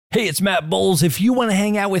Hey, it's Matt Bowles. If you want to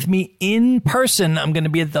hang out with me in person, I'm going to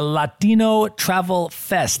be at the Latino Travel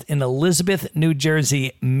Fest in Elizabeth, New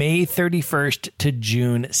Jersey, May 31st to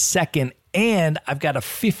June 2nd. And I've got a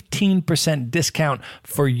 15% discount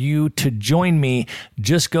for you to join me.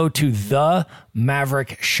 Just go to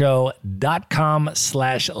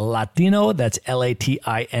themaverickshow.com/Latino. That's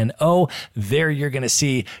Latino. There you're going to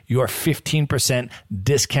see your 15%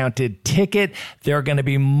 discounted ticket. There are going to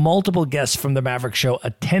be multiple guests from the Maverick Show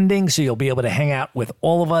attending, so you'll be able to hang out with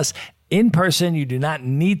all of us in person. You do not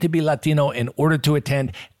need to be Latino in order to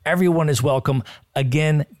attend. Everyone is welcome.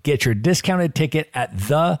 Again, get your discounted ticket at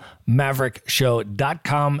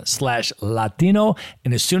themaverickshow.com/Latino.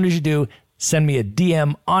 And as soon as you do, send me a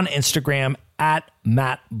DM on Instagram at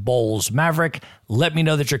Matt Bowles Maverick. Let me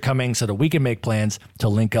know that you're coming so that we can make plans to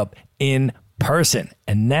link up in person.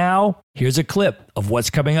 And now, here's a clip of what's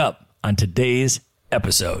coming up on today's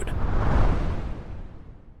episode.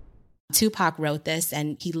 Tupac wrote this,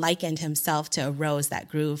 and he likened himself to a rose that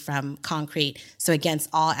grew from concrete. So against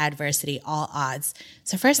all adversity, all odds.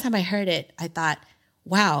 So first time I heard it, I thought,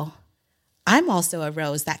 wow, I'm also a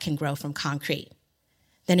rose that can grow from concrete.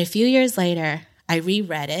 Then a few years later, I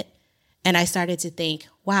reread it, and I started to think,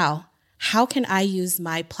 wow, how can I use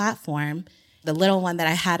my platform, the little one that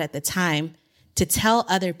I had at the time, to tell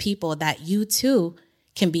other people that you too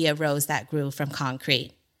can be a rose that grew from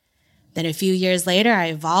concrete? Then a few years later, I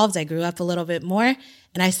evolved, I grew up a little bit more,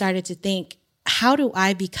 and I started to think, how do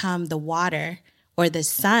I become the water or the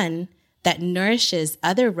sun that nourishes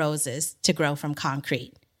other roses to grow from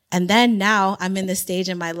concrete? And then now I'm in the stage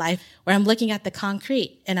in my life where I'm looking at the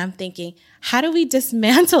concrete and I'm thinking, how do we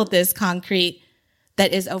dismantle this concrete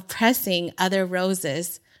that is oppressing other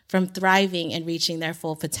roses from thriving and reaching their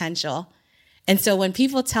full potential? And so when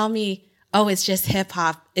people tell me, oh, it's just hip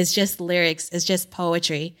hop, it's just lyrics, it's just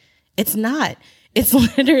poetry, it's not. It's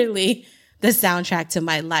literally the soundtrack to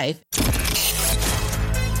my life.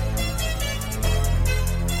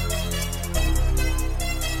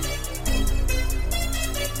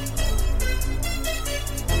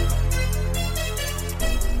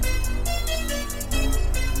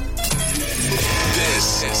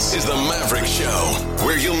 This is the Maverick Show,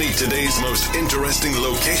 where you'll meet today's most interesting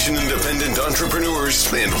location-independent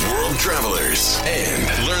entrepreneurs and world travelers,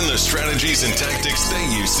 and learn the strategies and tactics they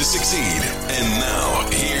use to succeed. And now,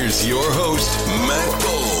 here's your host, Matt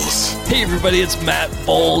Bowles. Hey everybody, it's Matt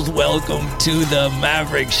Bowles. Welcome to the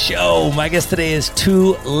Maverick Show. My guest today is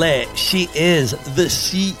Tule. She is the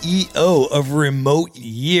CEO of Remote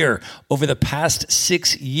Year. Over the past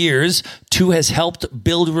 6 years, Tu has helped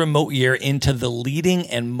build Remote Year into the leading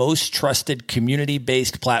and most trusted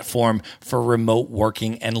community-based platform for remote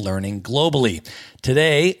working and learning globally.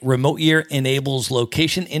 Today, Remote Year enables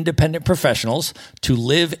location-independent professionals to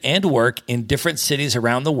live and work in different cities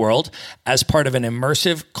around the world as part of an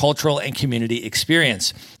immersive cultural and community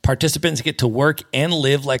experience. Participants get to work and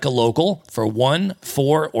live like a local for 1,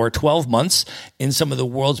 4, or 12 months in some of the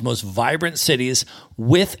world's most vibrant cities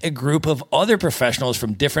with a group of other professionals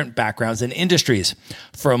from different backgrounds and industries.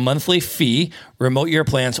 For a monthly fee, Remote Year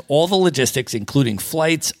plans all the logistics, including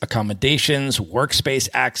flights, accommodations, workspace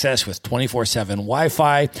access with 24/7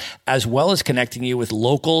 Wi-Fi, as well as connecting you with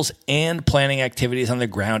locals and planning activities on the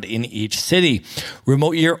ground in each city.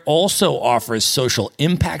 Remote Year also offers social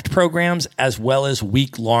impact programs as well as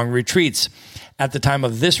week-long retreats. At the time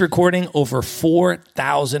of this recording, over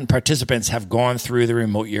 4,000 participants have gone through the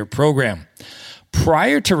Remote Year program.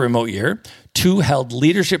 Prior to Remote Year, Tu held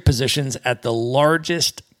leadership positions at the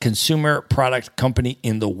largest consumer product company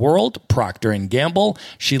in the world, Procter & Gamble.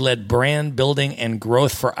 She led brand building and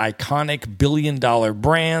growth for iconic billion-dollar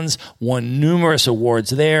brands, won numerous awards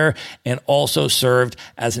there, and also served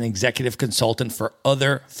as an executive consultant for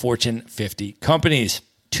other Fortune 50 companies.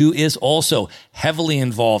 Tu is also heavily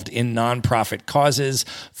involved in nonprofit causes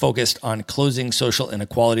focused on closing social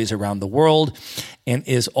inequalities around the world and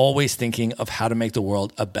is always thinking of how to make the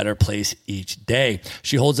world a better place each day.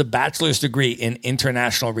 She holds a bachelor's degree in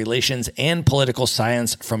international relations and political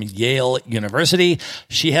science from Yale University.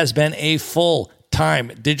 She has been a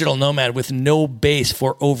full-time digital nomad with no base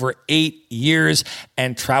for over 8 years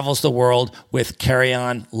and travels the world with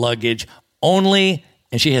carry-on luggage only.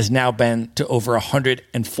 And she has now been to over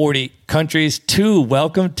 140 countries. Tu,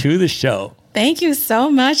 welcome to the show. Thank you so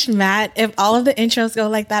much, Matt. If all of the intros go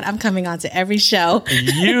like that, I'm coming on to every show.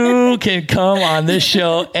 You can come on this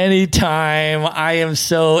show anytime. I am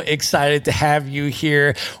so excited to have you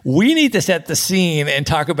here. We need to set the scene and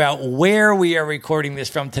talk about where we are recording this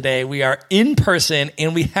from today. We are in person,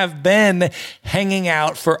 and we have been hanging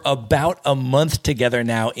out for about a month together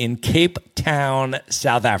now in Cape Town,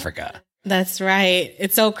 South Africa. That's right.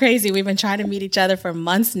 It's so crazy. We've been trying to meet each other for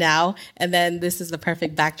months now, and then this is the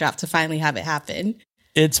perfect backdrop to finally have it happen.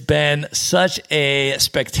 It's been such a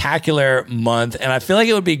spectacular month, and I feel like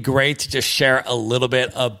it would be great to just share a little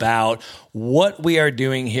bit about what we are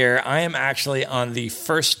doing here. I am actually on the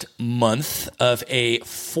first month of a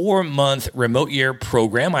 4-month remote year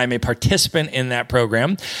program. I'm a participant in that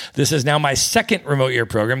program. This is now my second remote year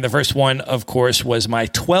program. The first one, of course, was my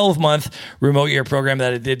 12-month remote year program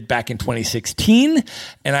that I did back in 2016.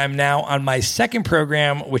 And I'm now on my second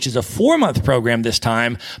program, which is a 4-month program this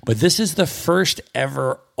time. But this is the first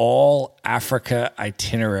ever all Africa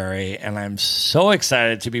itinerary. And I'm so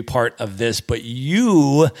excited to be part of this. But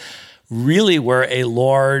you really were a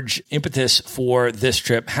large impetus for this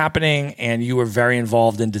trip happening, and you were very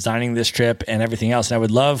involved in designing this trip and everything else. And I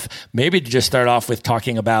would love maybe to just start off with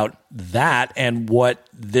talking about that and what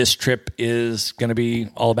this trip is going to be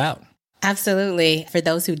all about. Absolutely. For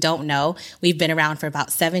those who don't know, we've been around for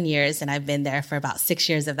about 7 years, and I've been there for about 6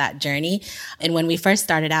 years of that journey. And when we first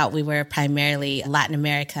started out, we were primarily Latin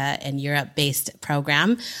America and Europe-based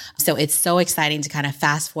program. So it's so exciting to kind of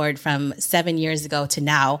fast forward from 7 years ago to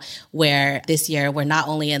now, where this year we're not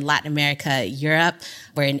only in Latin America, Europe,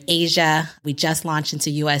 we're in Asia. We just launched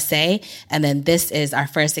into USA. And then this is our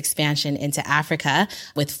first expansion into Africa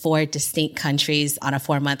with 4 distinct countries on a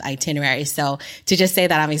 4-month itinerary. So to just say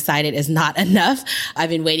that I'm excited is not enough. I've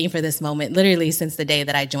been waiting for this moment literally since the day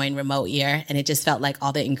that I joined Remote Year, and it just felt like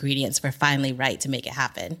all the ingredients were finally right to make it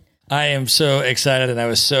happen. I am so excited, and I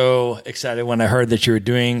was so excited when I heard that you were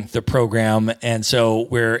doing the program. And so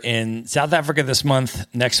we're in South Africa this month.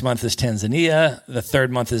 Next month is Tanzania. The 3rd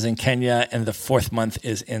month is in Kenya, and the 4th month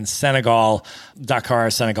is in Senegal. Dakar,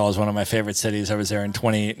 Senegal is one of my favorite cities. I was there in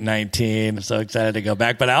 2019. I'm so excited to go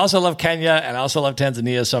back. But I also love Kenya, and I also love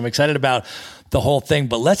Tanzania, so I'm excited about the whole thing.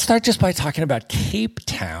 But let's start just by talking about Cape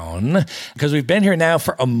Town, because we've been here now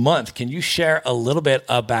for a month. Can you share a little bit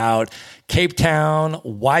about Cape Town,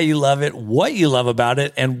 why you love it, what you love about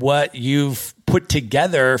it, and what you've put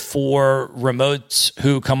together for remotes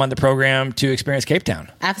who come on the program to experience Cape Town?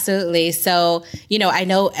 Absolutely. So, I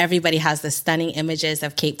know everybody has the stunning images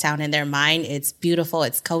of Cape Town in their mind. It's beautiful.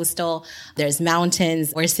 It's coastal. There's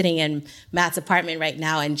mountains. We're sitting in Matt's apartment right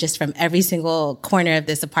now, and just from every single corner of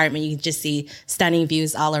this apartment, you can just see stunning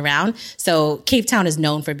views all around. So Cape Town is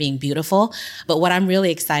known for being beautiful. But what I'm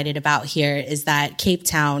really excited about here is that Cape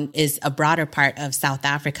Town is a broader part of South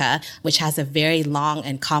Africa, which has a very long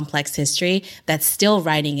and complex history that's still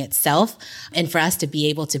writing itself. And for us to be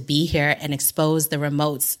able to be here and expose the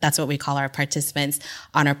remotes, that's what we call our participants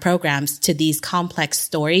on our programs, to these complex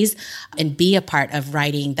stories and be a part of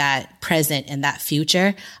writing that present and that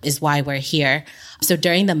future is why we're here. So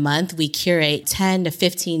during the month, we curate 10 to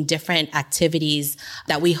 15 different activities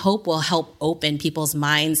that we hope will help open people's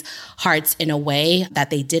minds, hearts in a way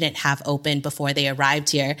that they didn't have open before they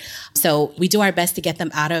arrived here. So we do our best to get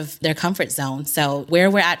them out of their comfort zone. So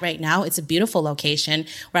where we're at right now, it's a beautiful location.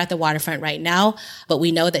 We're at the waterfront right now, but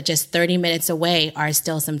we know that just 30 minutes away are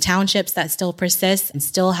still some townships that still persist and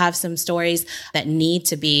still have some stories that need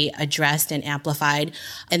to be addressed and amplified.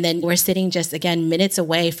 And then we're sitting just, again, minutes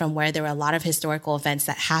away from where there were a lot of historical events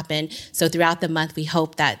that happen. So throughout the month, we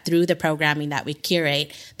hope that through the programming that we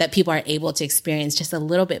curate, that people are able to experience just a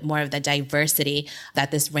little bit more of the diversity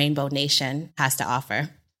that this Rainbow Nation has to offer.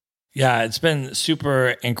 Yeah, it's been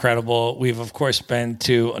super incredible. We've, of course, been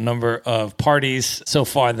to a number of parties so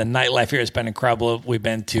far. The nightlife here has been incredible. We've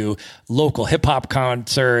been to local hip-hop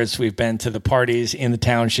concerts. We've been to the parties in the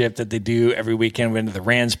township that they do every weekend. We've been to the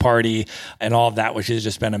Rands party and all of that, which has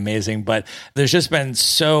just been amazing. But there's just been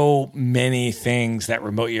so many things that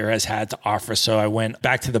Remote Year has had to offer. So I went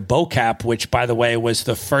back to the Bocap, which, by the way, was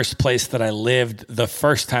the first place that I lived the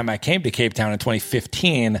first time I came to Cape Town in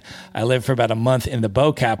 2015. I lived for about a month in the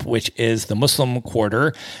Bocap, which is the Muslim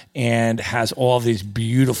quarter and has all of these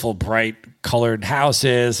beautiful, bright colored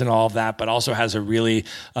houses and all of that, but also has a really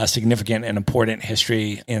significant and important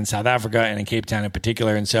history in South Africa and in Cape Town in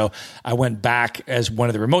particular. And so I went back as one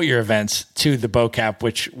of the Remote Year events to the Bocap,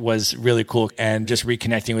 which was really cool, and just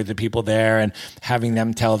reconnecting with the people there and having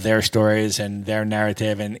them tell their stories and their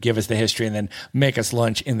narrative and give us the history and then make us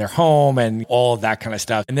lunch in their home and all of that kind of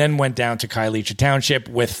stuff. And then went down to Khayelitsha Township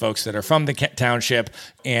with folks that are from the township,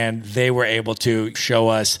 and they were able to show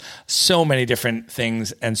us so many different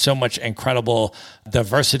things and so much incredible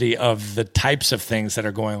diversity of the types of things that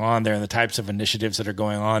are going on there and the types of initiatives that are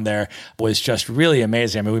going on there was just really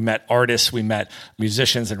amazing. I mean, we met artists, we met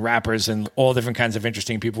musicians and rappers and all different kinds of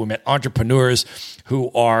interesting people. We met entrepreneurs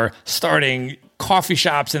who are starting coffee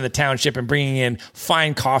shops in the township and bringing in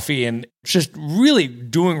fine coffee and just really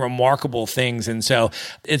doing remarkable things. And so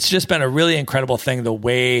it's just been a really incredible thing, the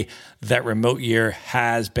way that Remote Year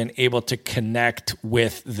has been able to connect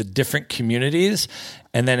with the different communities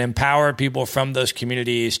and then empower people from those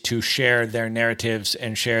communities to share their narratives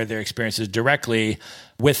and share their experiences directly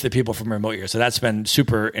with the people from Remote Year. So that's been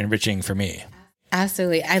super enriching for me.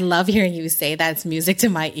 Absolutely. I love hearing you say that. It's music to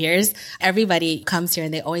my ears. Everybody comes here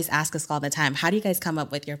and they always ask us all the time, how do you guys come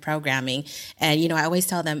up with your programming? And, I always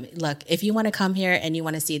tell them, look, if you want to come here and you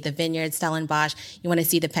want to see the vineyard, Stellenbosch, you want to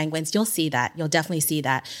see the penguins, you'll see that. You'll definitely see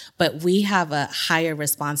that. But we have a higher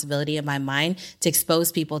responsibility in my mind to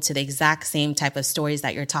expose people to the exact same type of stories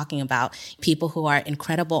that you're talking about. People who are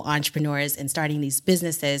incredible entrepreneurs and starting these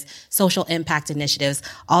businesses, social impact initiatives,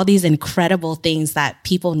 all these incredible things that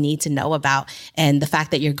people need to know about. And the fact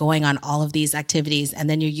that you're going on all of these activities and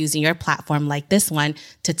then you're using your platform like this one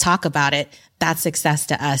to talk about it, that's success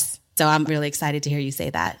to us. So I'm really excited to hear you say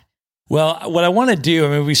that. Well, what I want to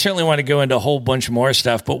do, we certainly want to go into a whole bunch more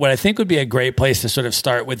stuff, but what I think would be a great place to sort of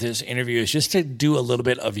start with this interview is just to do a little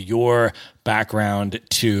bit of your background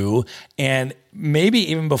too. And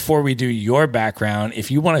maybe even before we do your background,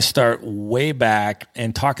 if you want to start way back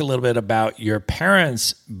and talk a little bit about your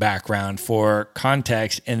parents' background for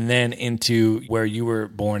context and then into where you were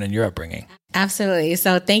born and your upbringing. Absolutely.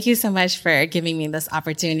 So thank you so much for giving me this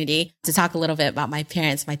opportunity to talk a little bit about my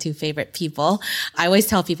parents, my two favorite people. I always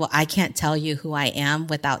tell people I can't tell you who I am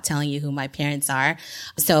without telling you who my parents are.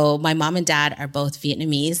 So my mom and dad are both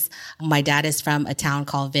Vietnamese. My dad is from a town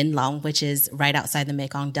called Vinh Long, which is right outside the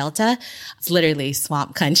Mekong Delta. It's literally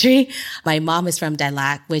swamp country. My mom is from Đài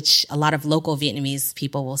Lạt, which a lot of local Vietnamese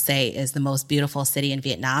people will say is the most beautiful city in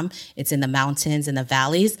Vietnam. It's in the mountains and the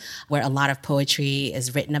valleys where a lot of poetry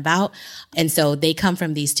is written about. And so they come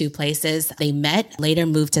from these two places. They met, later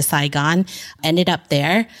moved to Saigon, ended up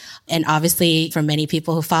there. And obviously, for many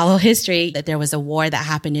people who follow history, that there was a war that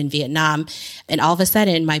happened in Vietnam. And all of a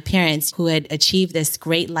sudden, my parents, who had achieved this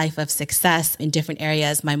great life of success in different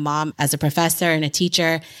areas, my mom as a professor and a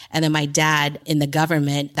teacher, and then my dad in the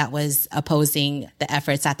government that was opposing the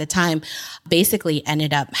efforts at the time, basically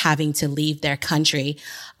ended up having to leave their country.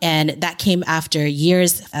 And that came after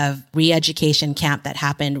years of re-education camp that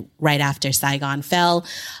happened right after Saigon fell.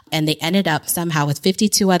 And they ended up somehow with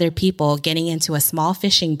 52 other people getting into a small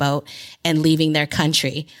fishing boat and leaving their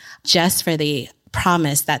country just for the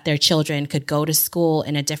promise that their children could go to school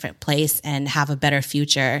in a different place and have a better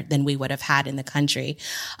future than we would have had in the country.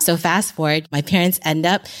 So fast forward, my parents end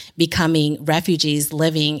up becoming refugees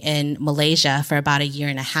living in Malaysia for about a year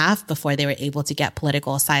and a half before they were able to get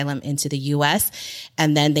political asylum into the US.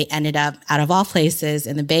 And then they ended up, out of all places,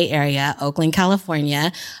 in the Bay Area, Oakland,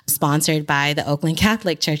 California, sponsored by the Oakland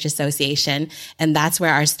Catholic Church Association. And that's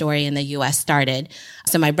where our story in the US started.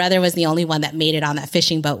 So my brother was the only one that made it on that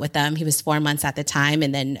fishing boat with them. He was 4 months at the time.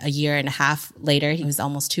 And then a year and a half later, he was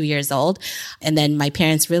almost 2 years old. And then my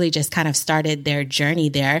parents really just kind of started their journey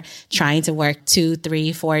there, trying to work 2,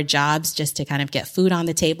 3, 4 jobs just to kind of get food on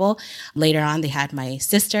the table. Later on, they had my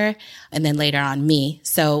sister and then later on me.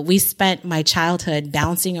 So we spent my childhood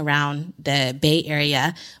bouncing around the Bay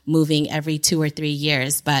Area, moving every 2 or 3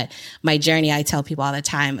 years. But my journey, I tell people all the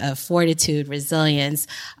time, of fortitude, resilience,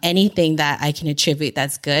 anything that I can attribute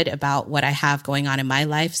that's good about what I have going on in my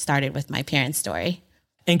life started with my parents' story.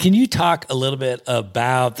 And can you talk a little bit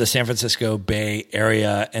about the San Francisco Bay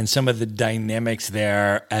Area and some of the dynamics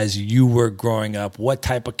there as you were growing up? What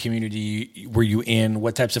type of community were you in?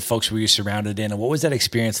 What types of folks were you surrounded in? And what was that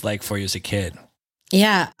experience like for you as a kid?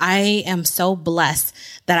 Yeah, I am so blessed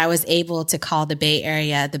that I was able to call the Bay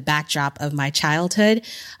Area the backdrop of my childhood.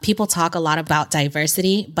 People talk a lot about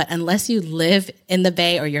diversity, but unless you live in the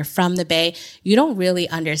Bay or you're from the Bay, you don't really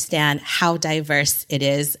understand how diverse it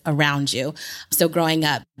is around you. So growing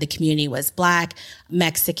up, the community was Black,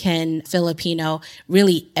 Mexican, Filipino,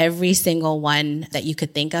 really every single one that you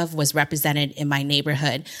could think of was represented in my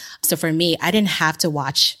neighborhood. So for me, I didn't have to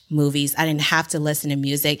watch movies. I didn't have to listen to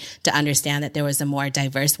music to understand that there was a more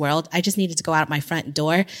diverse world. I just needed to go out my front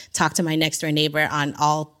door, talk to my next door neighbor on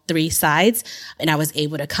all 3 sides, and I was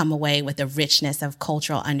able to come away with a richness of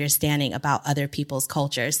cultural understanding about other people's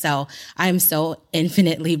cultures. So I'm so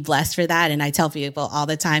infinitely blessed for that. And I tell people all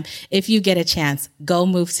the time, if you get a chance, go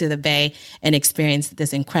move to the Bay and experience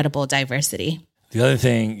this incredible diversity. The other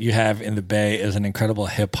thing you have in the Bay is an incredible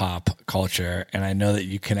hip hop culture. And I know that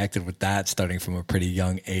you connected with that starting from a pretty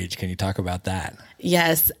young age. Can you talk about that?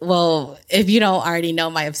 Yes. Well, if you don't already know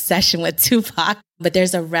my obsession with Tupac, but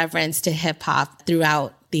there's a reverence to hip hop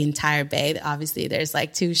throughout the entire Bay. Obviously, there's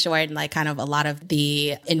like Too Short and like kind of a lot of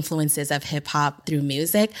the influences of hip hop through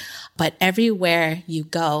music. But everywhere you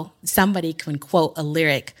go, somebody can quote a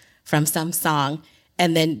lyric from some song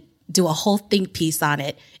and then do a whole think piece on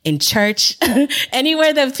it in church,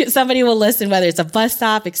 anywhere that somebody will listen, whether it's a bus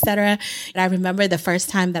stop, etc. And I remember the first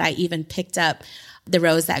time that I even picked up The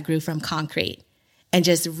Rose That Grew from Concrete and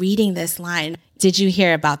just reading this line. Did you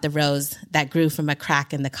hear about the rose that grew from a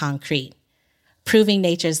crack in the concrete? Proving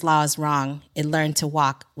nature's laws wrong, it learned to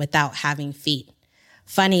walk without having feet.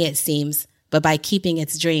 Funny it seems, but by keeping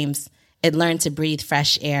its dreams, it learned to breathe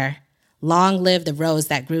fresh air. Long live the rose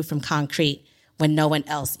that grew from concrete when no one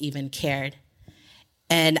else even cared.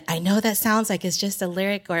 And I know that sounds like it's just a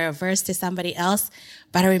lyric or a verse to somebody else,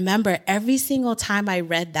 but I remember every single time I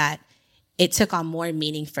read that, it took on more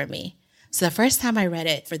meaning for me. So the first time I read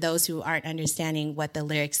it, for those who aren't understanding what the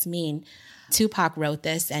lyrics mean, Tupac wrote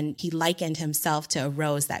this and he likened himself to a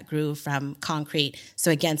rose that grew from concrete. So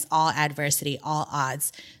against all adversity, all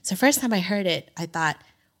odds. So the first time I heard it, I thought,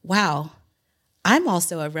 wow, I'm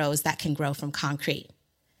also a rose that can grow from concrete.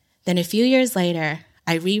 Then a few years later,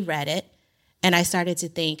 I reread it and I started to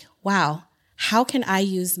think, wow, how can I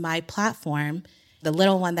use my platform, the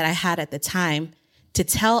little one that I had at the time, to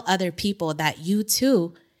tell other people that you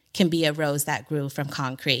too can be a rose that grew from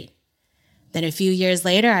concrete? Then a few years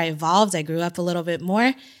later, I evolved, I grew up a little bit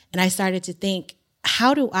more, and I started to think,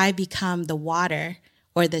 how do I become the water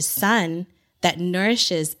or the sun that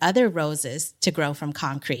nourishes other roses to grow from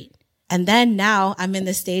concrete? And then now I'm in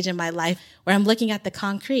the stage in my life where I'm looking at the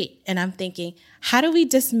concrete and I'm thinking, how do we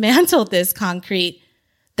dismantle this concrete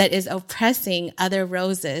that is oppressing other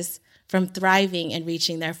roses from thriving and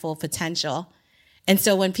reaching their full potential? And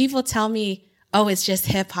so when people tell me, oh, it's just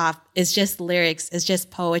hip hop, it's just lyrics, it's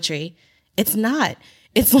just poetry, it's not.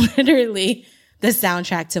 It's literally the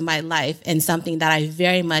soundtrack to my life and something that I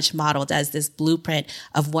very much modeled as this blueprint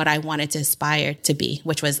of what I wanted to aspire to be,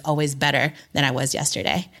 which was always better than I was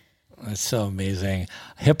yesterday. That's so amazing.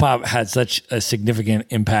 Hip hop had such a significant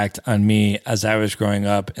impact on me as I was growing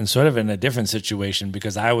up, and sort of in a different situation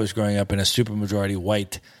because I was growing up in a supermajority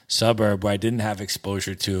white suburb where I didn't have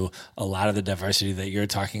exposure to a lot of the diversity that you're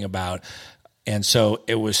talking about. And so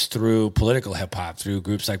it was through political hip hop, through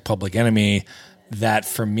groups like Public Enemy, that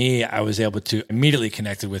for me, I was able to immediately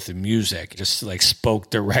connect with the music. It just like spoke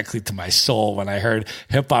directly to my soul when I heard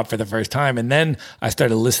hip hop for the first time. And then I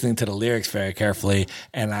started listening to the lyrics very carefully.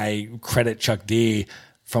 And I credit Chuck D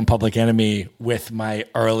from Public Enemy with my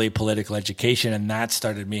early political education. And that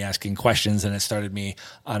started me asking questions. And it started me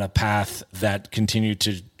on a path that continued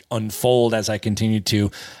to unfold as I continued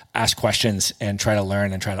to ask questions and try to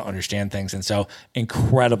learn and try to understand things. And so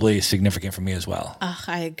incredibly significant for me as well. Oh,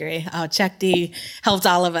 I agree. Oh, Chuck D helped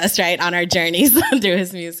all of us, right, on our journeys through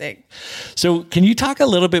his music. So can you talk a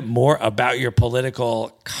little bit more about your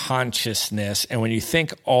political consciousness? And when you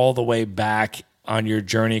think all the way back on your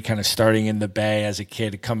journey, kind of starting in the Bay as a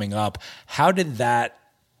kid coming up, how did that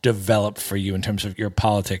develop for you in terms of your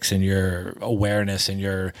politics and your awareness and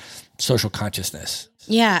your social consciousness?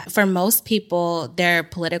 Yeah, for most people, their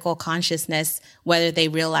political consciousness, whether they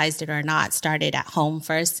realized it or not, started at home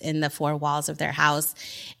first in the four walls of their house.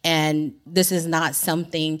 And this is not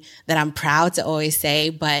something that I'm proud to always say,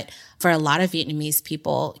 but for a lot of Vietnamese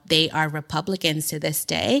people, they are Republicans to this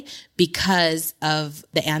day because of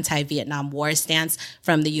the anti-Vietnam War stance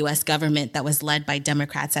from the U.S. government that was led by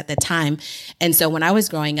Democrats at the time. And so when I was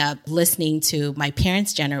growing up, listening to my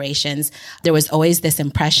parents' generations, there was always this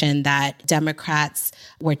impression that Democrats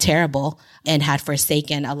were terrible and had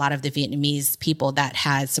forsaken a lot of the Vietnamese people that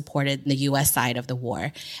had supported the U.S. side of the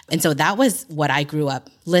war. And so that was what I grew up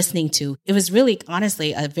listening to. It was really,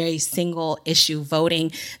 honestly, a very single issue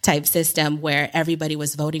voting type system where everybody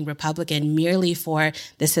was voting Republican merely for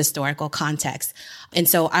this historical context. And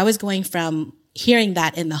so I was going from hearing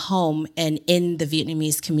that in the home and in the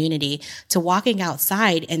Vietnamese community to walking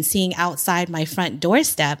outside and seeing outside my front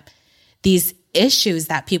doorstep these issues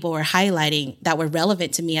that people were highlighting that were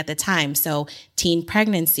relevant to me at the time. So teen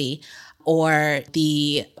pregnancy, or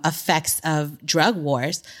the effects of drug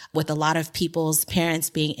wars, with a lot of people's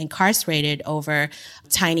parents being incarcerated over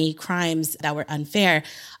tiny crimes that were unfair,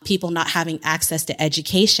 people not having access to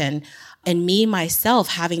education, and me, myself,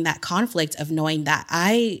 having that conflict of knowing that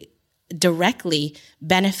I directly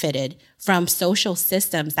benefited from social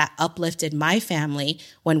systems that uplifted my family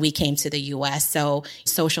when we came to the U.S. So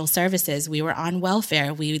social services, we were on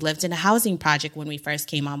welfare. We lived in a housing project when we first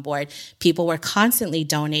came on board. People were constantly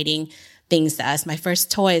donating things to us. My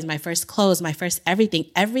first toys, my first clothes, my first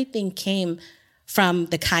everything came from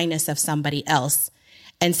the kindness of somebody else.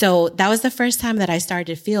 And so that was the first time that I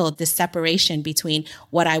started to feel the separation between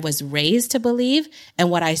what I was raised to believe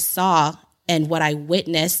and what I saw and what I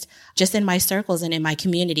witnessed just in my circles and in my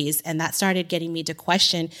communities. And that started getting me to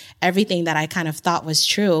question everything that I kind of thought was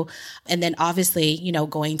true. And then obviously,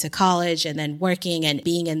 going to college and then working and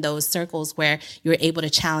being in those circles where you're able to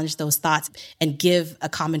challenge those thoughts and give a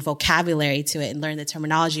common vocabulary to it and learn the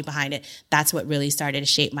terminology behind it. That's what really started to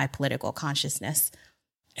shape my political consciousness.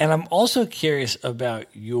 And I'm also curious about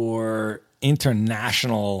your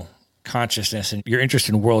international consciousness and your interest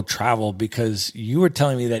in world travel, because you were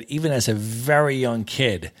telling me that even as a very young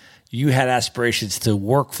kid, you had aspirations to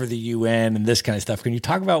work for the UN and this kind of stuff. Can you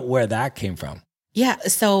talk about where that came from? Yeah.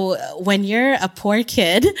 So when you're a poor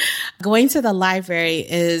kid, going to the library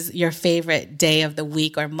is your favorite day of the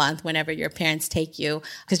week or month whenever your parents take you,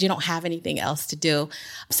 because you don't have anything else to do.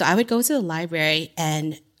 So I would go to the library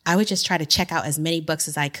and I would just try to check out as many books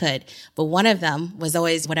as I could. But one of them was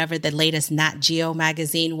always whatever the latest Nat Geo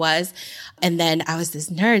magazine was. And then I was this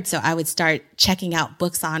nerd, so I would start checking out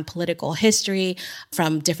books on political history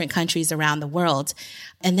from different countries around the world.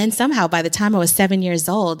 And then somehow by the time I was 7 years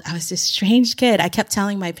old, I was this strange kid. I kept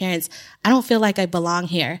telling my parents, I don't feel like I belong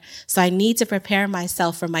here. So I need to prepare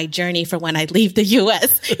myself for my journey for when I leave the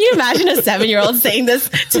US. Can you imagine a 7-year-old saying this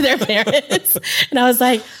to their parents? And I was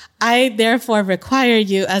like, I therefore require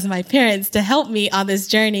you as my parents to help me on this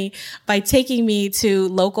journey by taking me to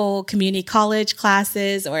local community college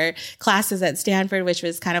classes or classes at Stanford, which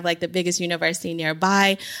was kind of like the biggest university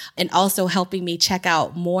nearby, and also helping me check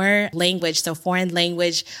out more language, so foreign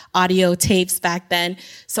language audio tapes back then.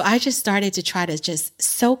 So I just started to try to just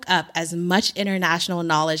soak up as much international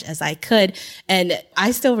knowledge as I could. And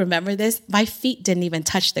I still remember this. My feet didn't even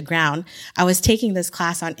touch the ground. I was taking this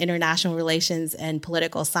class on international relations and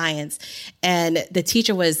political science. And the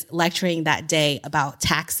teacher was lecturing that day about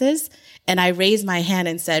taxes. And I raised my hand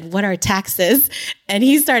and said, what are taxes? And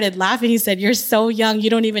he started laughing. He said, you're so young. You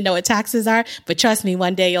don't even know what taxes are. But trust me,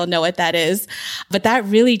 one day you'll know what that is. But that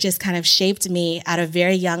really just kind of shaped me at a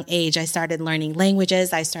very young age. I started learning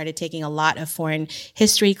languages. I started taking a lot of foreign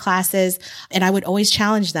history classes, and I would always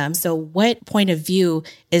challenge them. So what point of view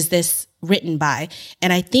is this written by?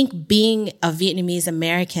 And I think being a Vietnamese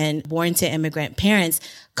American born to immigrant parents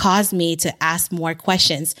caused me to ask more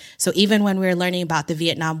questions. So even when we were learning about the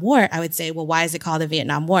Vietnam War, I would say, well, why is it called the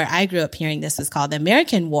Vietnam War? I grew up hearing this was called the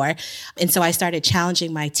American War. And so I started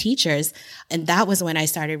challenging my teachers. And that was when I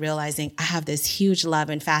started realizing I have this huge love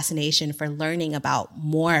and fascination for learning about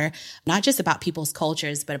more, not just about people's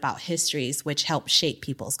cultures, but about histories, which help shape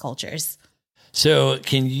people's cultures. So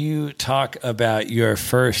can you talk about your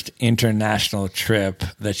first international trip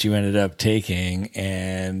that you ended up taking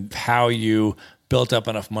and how you built up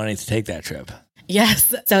enough money to take that trip?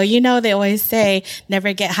 Yes. So, they always say,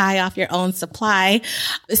 never get high off your own supply.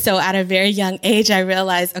 So at a very young age, I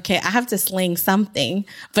realized, okay, I have to sling something,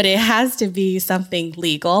 but it has to be something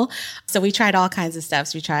legal. So we tried all kinds of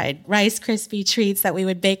stuff. We tried Rice Krispie treats that we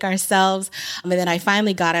would bake ourselves. And then I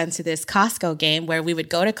finally got onto this Costco game where we would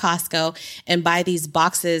go to Costco and buy these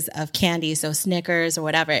boxes of candy, so Snickers or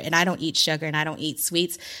whatever. And I don't eat sugar and I don't eat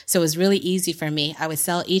sweets. So it was really easy for me. I would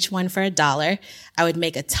sell each one for $1. I would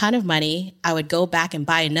make a ton of money. I would go back and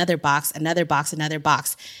buy another box, another box, another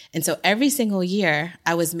box. And so every single year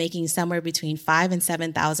I was making somewhere between $5,000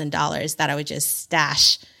 and $7,000 that I would just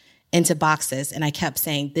stash into boxes. And I kept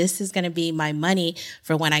saying, this is going to be my money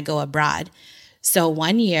for when I go abroad. So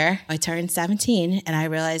one year I turned 17 and I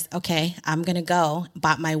realized, okay, I'm going to go.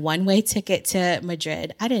 Bought my one-way ticket to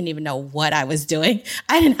Madrid. I didn't even know what I was doing.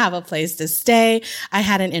 I didn't have a place to stay. I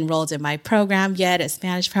hadn't enrolled in my program yet, a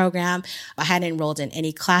Spanish program. I hadn't enrolled in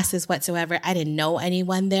any classes whatsoever. I didn't know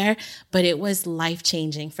anyone there, but it was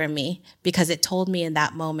life-changing for me because it told me in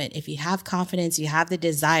that moment, if you have confidence, you have the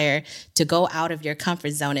desire to go out of your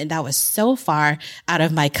comfort zone. And that was so far out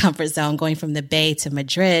of my comfort zone, going from the Bay to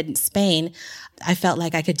Madrid, Spain. I felt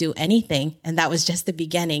like I could do anything. And that was just the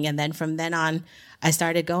beginning. And then from then on, I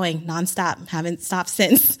started going nonstop. Haven't stopped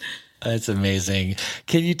since. That's amazing.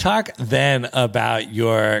 Can you talk then about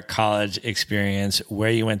your college experience, where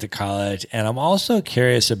you went to college? And I'm also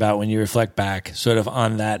curious about when you reflect back sort of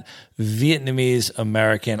on that Vietnamese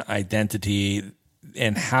American identity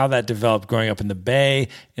and how that developed growing up in the Bay.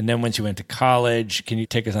 And then once you went to college, can you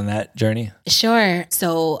take us on that journey? Sure.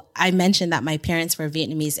 So I mentioned that my parents were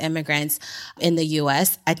Vietnamese immigrants in the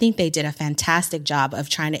U.S. I think they did a fantastic job of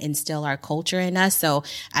trying to instill our culture in us. So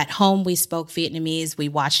at home, we spoke Vietnamese. We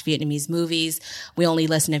watched Vietnamese movies. We only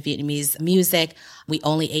listened to Vietnamese music. We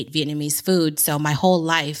only ate Vietnamese food. So my whole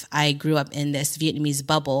life, I grew up in this Vietnamese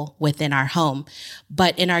bubble within our home.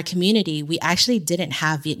 But in our community, we actually didn't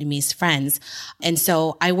have Vietnamese friends. And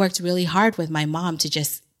so I worked really hard with my mom to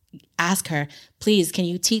just ask her, please, can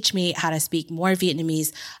you teach me how to speak more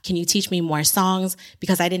Vietnamese? Can you teach me more songs?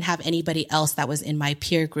 Because I didn't have anybody else that was in my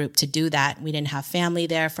peer group to do that. We didn't have family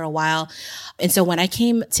there for a while. And so when I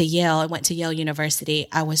came to Yale, I went to Yale University,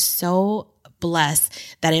 I was so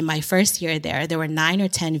blessed that in my first year there were 9 or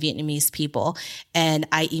 10 Vietnamese people. And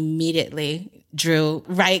I immediately drew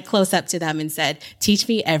right close up to them and said, teach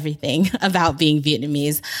me everything about being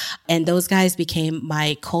Vietnamese. And those guys became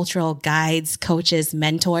my cultural guides, coaches,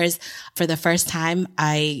 mentors. For the first time,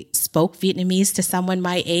 I spoke Vietnamese to someone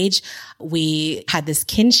my age. We had this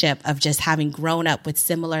kinship of just having grown up with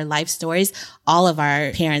similar life stories. All of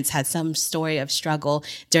our parents had some story of struggle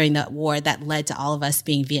during the war that led to all of us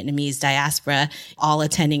being Vietnamese diaspora, all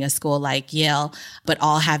attending a school like Yale, but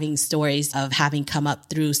all having stories of having come up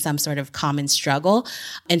through some sort of common struggle.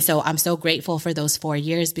 And so I'm so grateful for those 4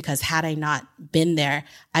 years, because had I not been there,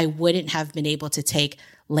 I wouldn't have been able to take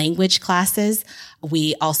language classes.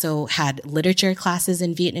 We also had literature classes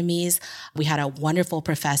in Vietnamese. We had a wonderful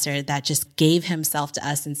professor that just gave himself to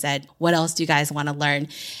us and said, what else do you guys want to learn?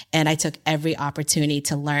 And I took every opportunity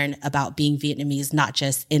to learn about being Vietnamese, not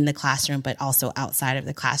just in the classroom, but also outside of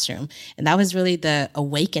the classroom. And that was really the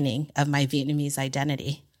awakening of my Vietnamese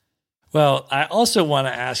identity. Well, I also want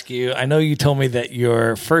to ask you, I know you told me that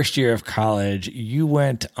your first year of college, you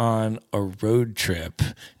went on a road trip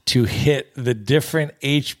to hit the different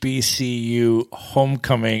HBCU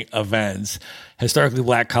homecoming events, historically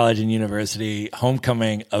Black college and university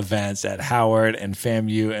homecoming events at Howard and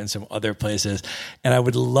FAMU and some other places. And I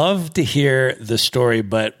would love to hear the story,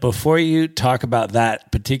 but before you talk about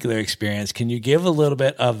that particular experience, can you give a little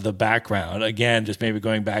bit of the background, again, just maybe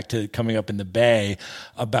going back to coming up in the Bay,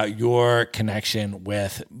 about your connection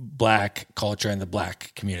with Black culture and the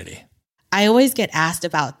Black community? I always get asked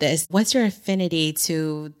about this. What's your affinity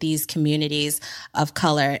to these communities of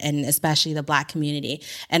color, and especially the Black community?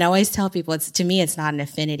 And I always tell people, to me, it's not an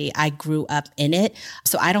affinity. I grew up in it.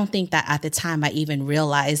 So I don't think that at the time I even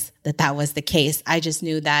realized that that was the case. I just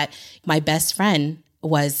knew that my best friend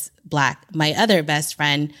was Black. My other best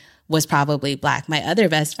friend was probably Black. My other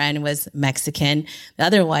best friend was Mexican. The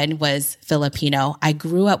other one was Filipino. I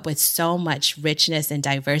grew up with so much richness and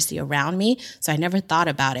diversity around me, so I never thought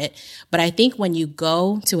about it. But I think when you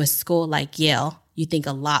go to a school like Yale, you think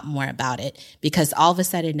a lot more about it, because all of a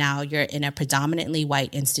sudden now you're in a predominantly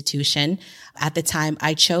white institution. At the time,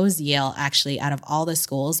 I chose Yale actually out of all the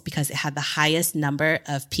schools because it had the highest number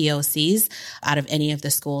of POCs out of any of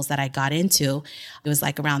the schools that I got into. It was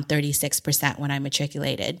like around 36% when I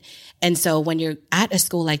matriculated. And so when you're at a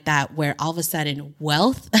school like that, where all of a sudden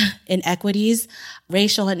wealth inequities,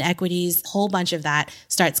 racial inequities, a whole bunch of that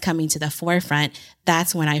starts coming to the forefront,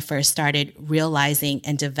 that's when I first started realizing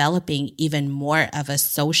and developing even more of a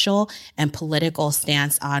social and political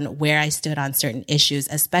stance on where I stood on certain issues,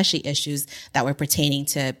 especially issues that were pertaining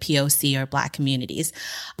to POC or Black communities.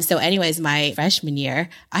 So anyways, my freshman year,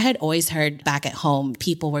 I had always heard back at home,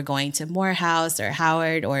 people were going to Morehouse or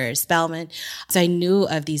Howard or Spelman. So I knew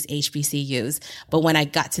of these HBCUs. But when I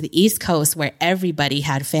got to the East Coast, where everybody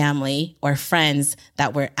had family or friends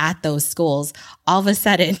that were at those schools, all of a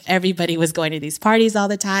sudden, everybody was going to these parties all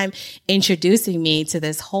the time, introducing me to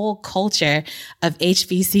this whole culture of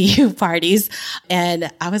HBCU parties.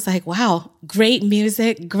 And I was like, wow, great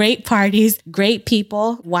music, great parties, great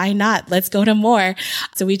people. Why not? Let's go to more.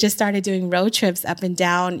 So we just started doing road trips up and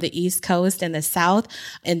down the East Coast and the South.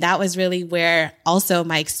 And that was really where also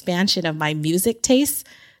my expansion of my music tastes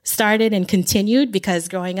started and continued, because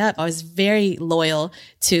growing up, I was very loyal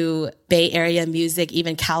to Bay Area music,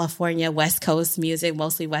 even California, West Coast music,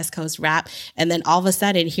 mostly West Coast rap. And then all of a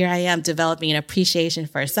sudden, here I am developing an appreciation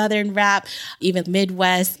for Southern rap, even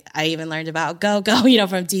Midwest. I even learned about go-go,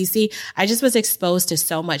 from DC. I just was exposed to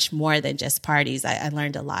so much more than just parties. I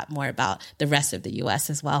learned a lot more about the rest of the U.S.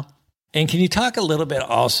 as well. And can you talk a little bit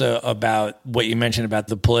also about what you mentioned about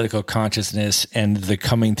the political consciousness and the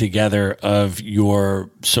coming together of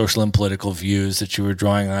your social and political views that you were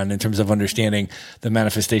drawing on in terms of understanding the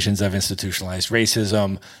manifestations of institutionalized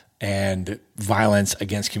racism and violence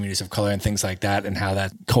against communities of color and things like that, and how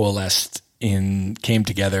that came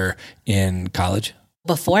together in college?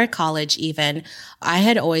 Before college, even, I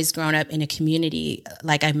had always grown up in a community,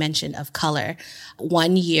 like I mentioned, of color.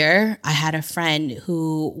 One year, I had a friend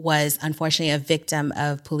who was unfortunately a victim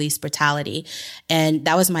of police brutality. And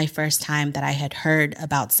that was my first time that I had heard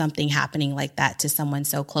about something happening like that to someone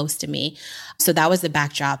so close to me. So that was the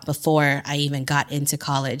backdrop before I even got into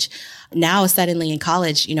college. Now, suddenly in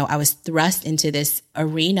college, I was thrust into this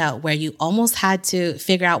arena where you almost had to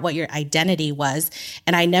figure out what your identity was.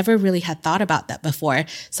 And I never really had thought about that before.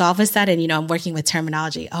 So all of a sudden, I'm working with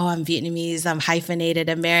terminology. Oh, I'm Vietnamese, I'm hyphenated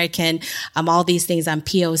American, I'm all these things, I'm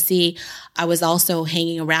POC. I was also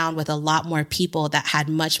hanging around with a lot more people that had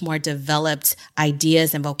much more developed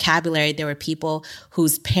ideas and vocabulary. There were people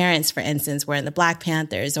whose parents, for instance, were in the Black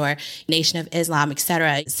Panthers or Nation of Islam,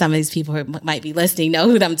 etc. Some of these people who might be listening know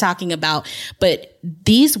who I'm talking about. But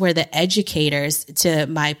these were the educators to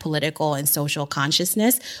my political and social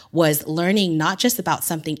consciousness, was learning not just about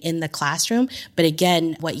something in the classroom, but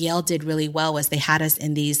again, what Yale did really well was they had us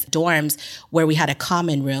in these dorms where we had a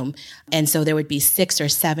common room. And so there would be 6 or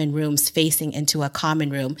 7 rooms facing into a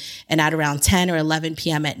common room. And at around 10 or 11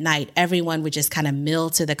 p.m. at night, everyone would just kind of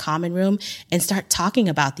mill to the common room and start talking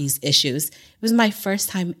about these issues. It was my first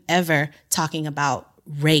time ever talking about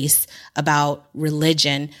race, about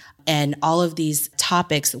religion, and all of these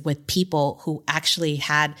topics with people who actually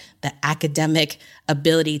had the academic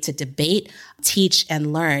ability to debate, teach,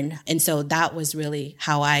 and learn. And so that was really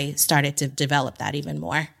how I started to develop that even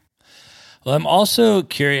more. Well, I'm also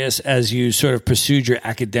curious, as you sort of pursued your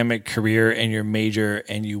academic career and your major,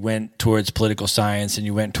 and you went towards political science and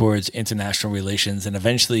you went towards international relations, and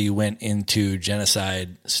eventually you went into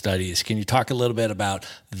genocide studies. Can you talk a little bit about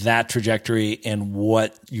that trajectory and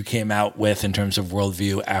what you came out with in terms of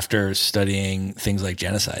worldview after studying things like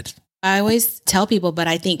genocide? I always tell people, but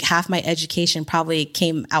I think half my education probably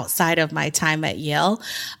came outside of my time at Yale.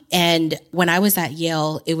 And when I was at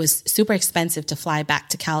Yale, it was super expensive to fly back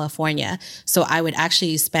to California. So I would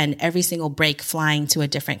actually spend every single break flying to a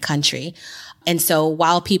different country. And so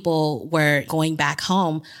while people were going back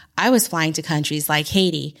home, I was flying to countries like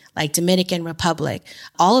Haiti, like Dominican Republic,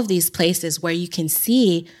 all of these places where you can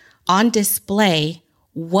see on display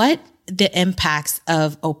what the impacts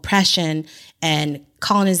of oppression and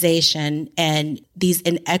colonization and these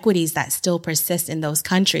inequities that still persist in those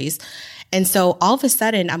countries. And so all of a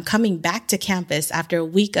sudden, I'm coming back to campus after a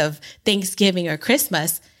week of Thanksgiving or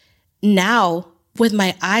Christmas, now with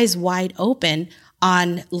my eyes wide open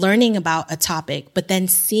on learning about a topic, but then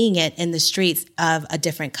seeing it in the streets of a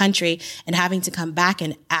different country and having to come back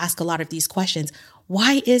and ask a lot of these questions.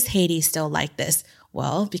 Why is Haiti still like this?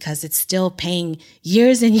 Well, because it's still paying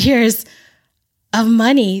years and years of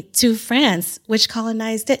money to France, which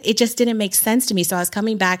colonized it. It just didn't make sense to me. So I was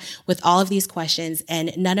coming back with all of these questions,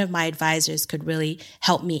 and none of my advisors could really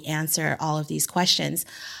help me answer all of these questions.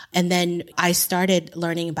 And then I started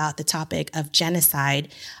learning about the topic of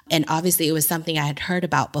genocide. And obviously it was something I had heard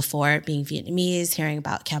about before, being Vietnamese, hearing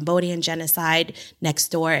about Cambodian genocide next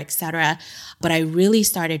door, etc. But I really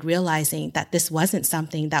started realizing that this wasn't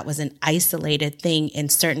something that was an isolated thing in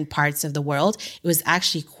certain parts of the world. It was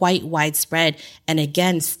actually quite widespread, and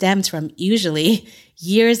again, stemmed from usually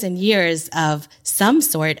years and years of some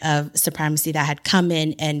sort of supremacy that had come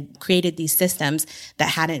in and created these systems that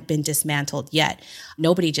hadn't been dismantled yet.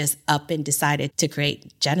 Nobody just up and decided to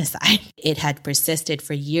create genocide. It had persisted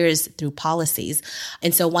for years through policies.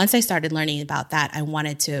 And so once I started learning about that, I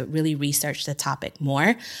wanted to really research the topic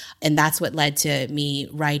more. And that's what led to me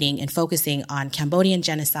writing and focusing on Cambodian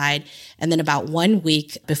genocide. And then about 1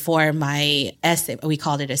 week before my essay, we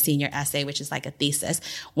called it a senior essay, which is like a thesis.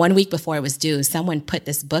 1 week before it was due, someone put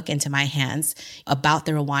this book into my hands about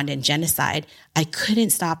the Rwandan genocide. I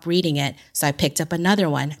couldn't stop reading it. So I picked up another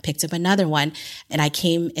one, and I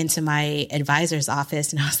came into my advisor's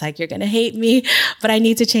office and I was like, you're going to hate me, but I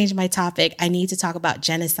need to change my topic. I need to talk about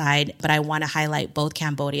genocide, but I want to highlight both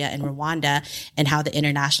Cambodia and Rwanda and how the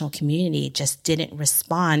international community just didn't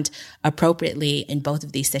respond appropriately in both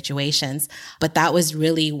of these situations. But that was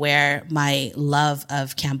really where my love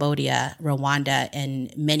of Cambodia, Rwanda,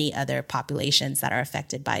 and many other populations that are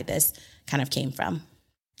affected by this kind of came from.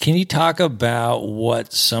 Can you talk about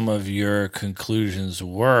what some of your conclusions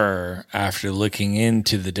were after looking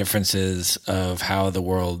into the differences of how the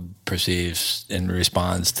world perceives and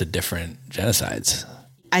responds to different genocides?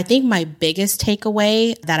 I think my biggest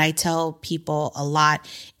takeaway that I tell people a lot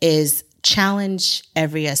is challenge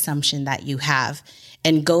every assumption that you have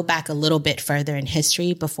and go back a little bit further in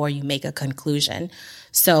history before you make a conclusion.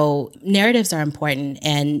 So narratives are important.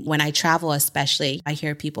 And when I travel, especially, I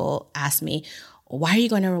hear people ask me, why are you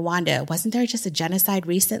going to Rwanda? Wasn't there just a genocide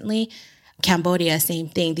recently? Cambodia, same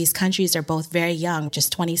thing. These countries are both very young,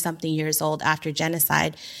 just 20-something years old after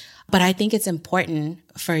genocide. But I think it's important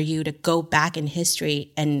for you to go back in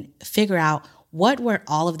history and figure out what were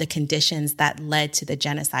all of the conditions that led to the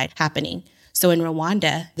genocide happening. So in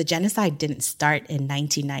Rwanda, the genocide didn't start in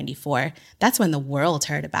 1994. That's when the world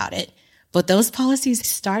heard about it. But those policies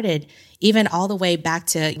started even all the way back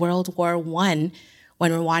to World War I,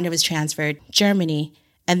 when Rwanda was transferred to Germany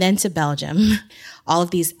and then to Belgium. All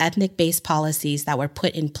of these ethnic-based policies that were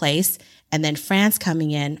put in place, and then France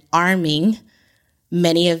coming in, arming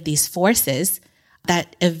many of these forces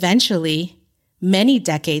that eventually, many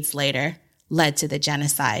decades later, led to the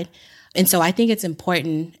genocide. And so I think it's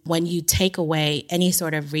important when you take away any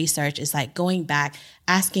sort of research, is like going back,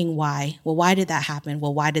 asking why. Well, why did that happen?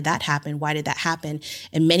 Well, why did that happen? Why did that happen?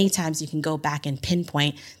 And many times you can go back and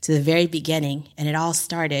pinpoint to the very beginning, and it all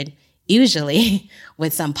started usually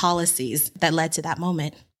with some policies that led to that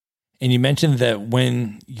moment. And you mentioned that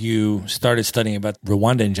when you started studying about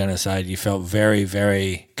Rwandan genocide, you felt very,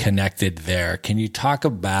 very connected there. Can you talk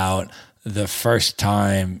about the first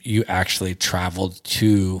time you actually traveled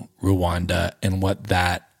to Rwanda and what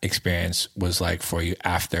that experience was like for you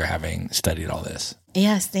after having studied all this?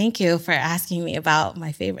 Yes, thank you for asking me about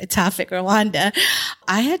my favorite topic, Rwanda.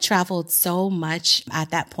 I had traveled so much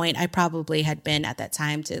at that point. I probably had been at that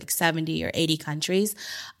time to 70 or 80 countries.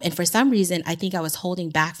 And for some reason, I think I was holding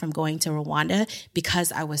back from going to Rwanda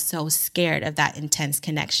because I was so scared of that intense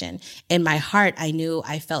connection. In my heart, I knew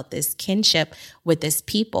I felt this kinship with this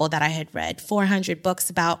people that I had read 400 books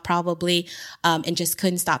about probably, and just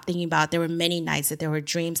couldn't stop thinking about. There were many nights that there were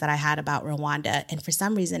dreams that I had about Rwanda. And for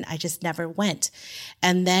some reason, I just never went.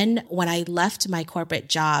 And then when I left my corporate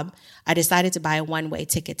job, I decided to buy a one-way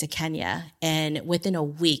ticket to Kenya. And within a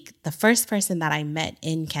week, the first person that I met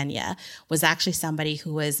in Kenya was actually somebody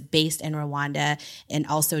who was based in Rwanda and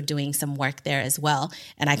also doing some work there as well.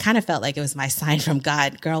 And I kind of felt like it was my sign from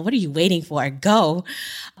God, girl, what are you waiting for? Go.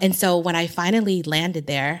 And so when I finally landed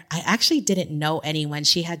there, I actually didn't know anyone.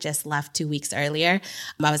 She had just left 2 weeks earlier.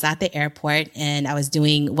 I was at the airport and I was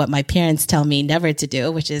doing what my parents tell me never to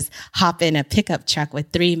do, which is hop in a pickup truck with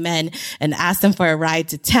 3 men and ask them for a ride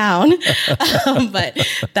to town. But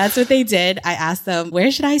that's what they did. I asked them,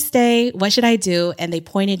 where should I stay? What should I do? And they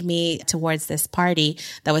pointed me towards this party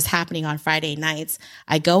that was happening on Friday nights.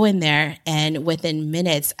 I go in there and within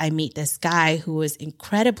minutes, I meet this guy who was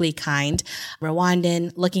incredibly kind,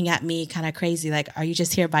 Rwandan, looking at me kind of crazy, like, are you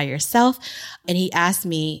just here by yourself? And he asked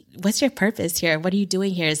me, what's your purpose here? What are you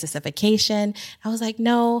doing here? Is this a vacation? I was like,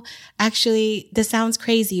 no, actually, this sounds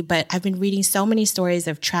crazy, but I've been reading so many stories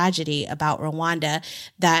of tragedy about Rwanda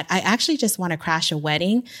that I actually just want to crash a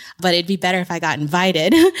wedding, but it'd be better if I got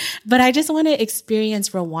invited. But I just want to experience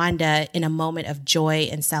Rwanda in a moment of joy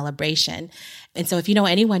and celebration. And so if you know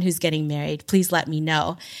anyone who's getting married, please let me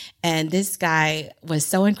know. And this guy was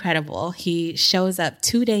so incredible. He shows up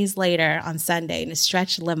 2 days later on Sunday in a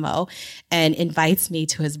stretch limo and invites me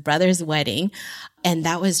to his brother's wedding. And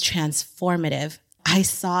that was transformative. I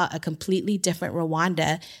saw a completely different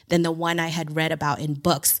Rwanda than the one I had read about in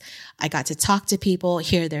books. I got to talk to people,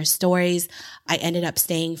 hear their stories. I ended up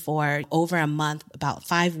staying for over a month, about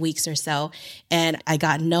 5 weeks or so. And I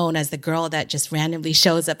got known as the girl that just randomly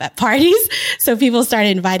shows up at parties. So people started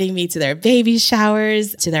inviting me to their baby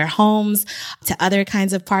showers, to their homes, to other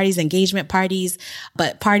kinds of parties, engagement parties.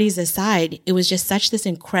 But parties aside, it was just such this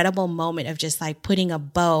incredible moment of just like putting a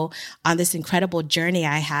bow on this incredible journey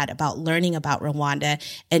I had about learning about Rwanda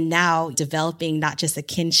and now developing not just a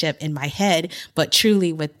kinship in my head, but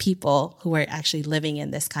truly with people who are actually living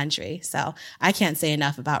in this country. So I can't say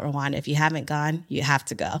enough about Rwanda. If you haven't gone, you have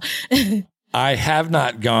to go. I have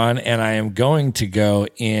not gone, and I am going to go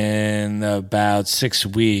in about 6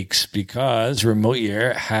 weeks because Remote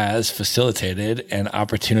Year has facilitated an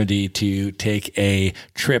opportunity to take a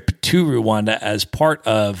trip to Rwanda as part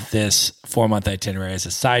of this 4-month itinerary as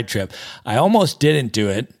a side trip. I almost didn't do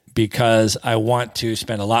it because I want to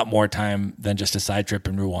spend a lot more time than just a side trip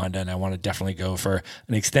in Rwanda, and I want to definitely go for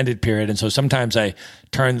an extended period. And so sometimes I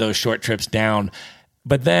turn those short trips down.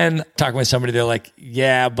 But then talking with somebody, they're like,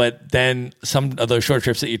 yeah, but then some of those short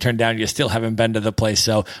trips that you turn down, you still haven't been to the place.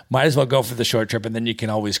 So might as well go for the short trip, and then you can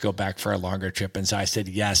always go back for a longer trip. And so I said,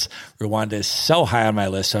 yes, Rwanda is so high on my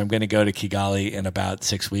list. So I'm going to go to Kigali in about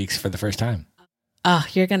 6 weeks for the first time. Oh,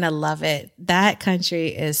 you're going to love it. That country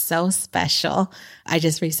is so special. I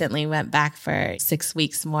just recently went back for 6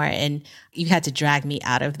 weeks more and you had to drag me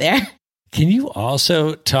out of there. Can you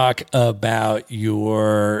also talk about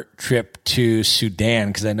your trip to Sudan?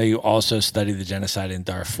 Because I know you also studied the genocide in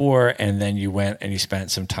Darfur and then you went and you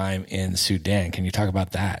spent some time in Sudan. Can you talk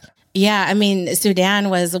about that? Yeah, I mean, Sudan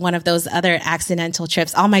was one of those other accidental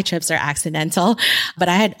trips. All my trips are accidental, but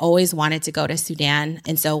I had always wanted to go to Sudan.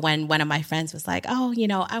 And so when one of my friends was like, oh,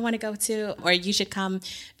 I want to go too, or you should come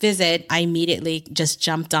visit, I immediately just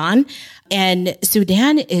jumped on. And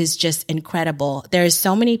Sudan is just incredible. There's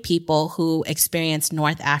so many people who experience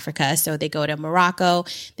North Africa. So they go to Morocco,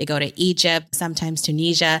 they go to Egypt, sometimes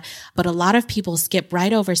Tunisia, but a lot of people skip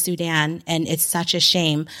right over Sudan. And it's such a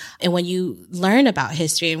shame. And when you learn about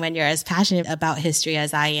history and when you're as passionate about history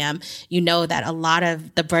as I am, you know that a lot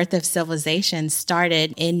of the birth of civilization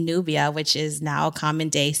started in Nubia, which is now common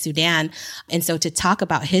day Sudan. And so to talk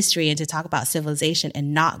about history and to talk about civilization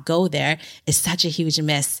and not go there is such a huge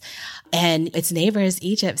miss. And its neighbor is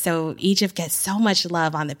Egypt. So Egypt gets so much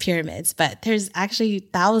love on the pyramids, but there's actually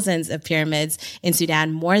thousands of pyramids in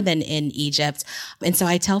Sudan, more than in Egypt. And so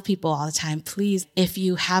I tell people all the time, please, if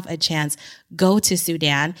you have a chance, go to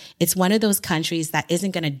Sudan. It's one of those countries that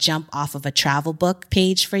isn't going to jump off of a travel book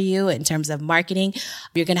page for you in terms of marketing.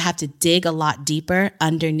 You're going to have to dig a lot deeper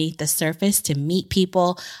underneath the surface to meet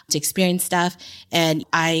people, to experience stuff. And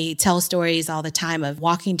I tell stories all the time of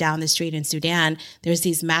walking down the street in Sudan. There's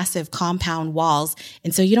these massive compound walls.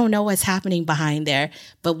 And so you don't know what's happening behind there.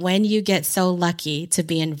 But when you get so lucky to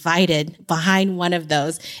be invited behind one of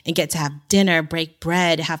those and get to have dinner, break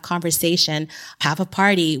bread, have conversation, have a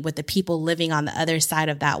party with the people living on the other side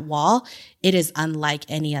of that wall, it is unlike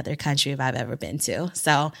any other country I've ever been to.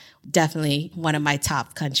 So definitely one of my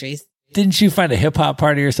top countries. Didn't you find a hip hop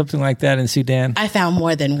party or something like that in Sudan? I found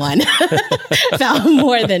more than one. Found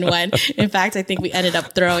more than one. In fact, I think we ended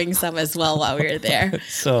up throwing some as well while we were there.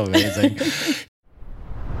 So amazing.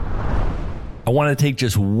 I want to take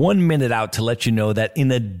just 1 minute out to let you know that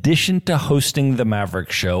in addition to hosting the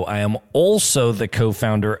Maverick Show, I am also the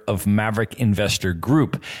co-founder of Maverick Investor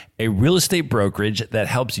Group, a real estate brokerage that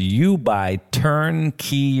helps you buy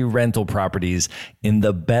turnkey rental properties in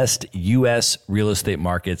the best U.S. real estate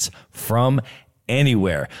markets from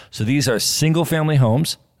anywhere. So these are single family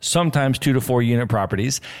homes, sometimes 2 to 4 unit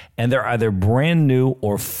properties, and they're either brand new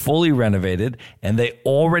or fully renovated, and they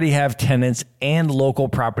already have tenants and local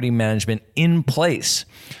property management in place.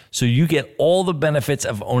 So you get all the benefits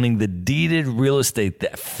of owning the deeded real estate, the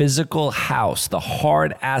physical house, the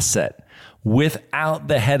hard asset, without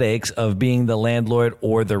the headaches of being the landlord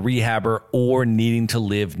or the rehabber or needing to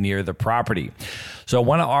live near the property. So I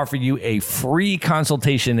want to offer you a free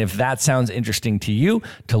consultation if that sounds interesting to you.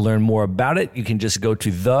 To learn more about it, you can just go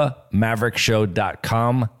to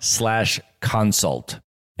themaverickshow.com/consult.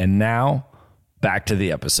 And now back to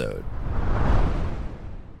the episode.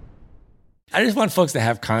 I just want folks to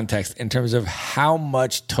have context in terms of how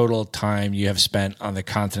much total time you have spent on the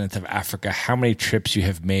continent of Africa, how many trips you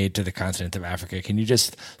have made to the continent of Africa. Can you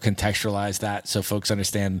just contextualize that so folks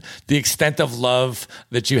understand the extent of love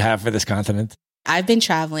that you have for this continent? I've been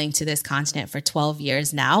traveling to this continent for 12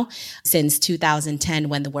 years now, since 2010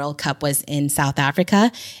 when the World Cup was in South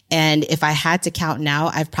Africa. And if I had to count now,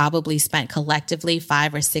 I've probably spent collectively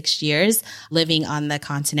 5 or 6 years living on the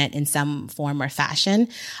continent in some form or fashion.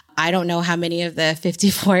 I don't know how many of the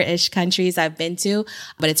 54-ish countries I've been to,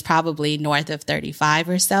 but it's probably north of 35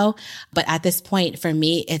 or so. But at this point, for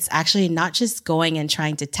me, it's actually not just going and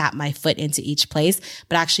trying to tap my foot into each place,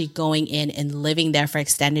 but actually going in and living there for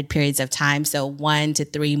extended periods of time. So 1 to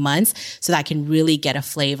 3 months, so that I can really get a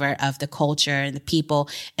flavor of the culture and the people,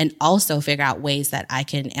 and also figure out ways that I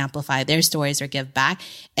can amplify their stories or give back.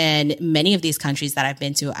 And many of these countries that I've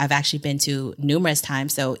been to, I've actually been to numerous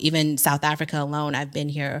times. So even South Africa alone, I've been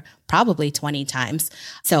here probably 20 times.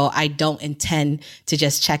 So I don't intend to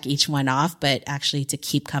just check each one off, but actually to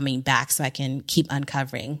keep coming back so I can keep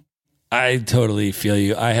uncovering. I totally feel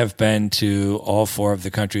you. I have been to all 4 of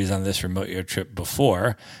the countries on this remote year trip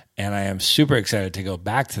before, and I am super excited to go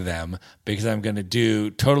back to them because I'm going to do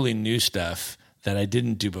totally new stuff that I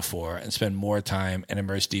didn't do before and spend more time and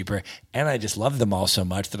immerse deeper. And I just love them all so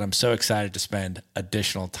much that I'm so excited to spend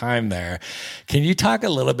additional time there. Can you talk a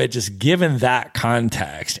little bit, just given that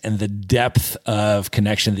context and the depth of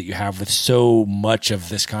connection that you have with so much of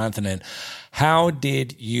this continent, how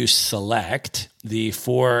did you select the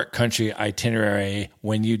 4-country itinerary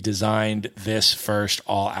when you designed this first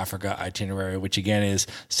all Africa itinerary, which again is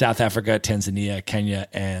South Africa, Tanzania, Kenya,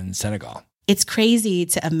 and Senegal? It's crazy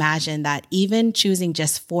to imagine that even choosing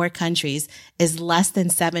just 4 countries is less than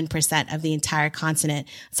 7% of the entire continent.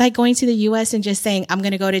 It's like going to the US and just saying, I'm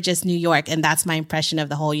going to go to just New York, and that's my impression of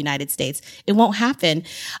the whole United States. It won't happen.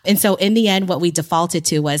 And so in the end, what we defaulted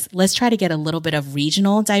to was, let's try to get a little bit of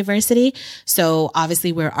regional diversity. So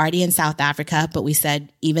obviously we're already in South Africa, but we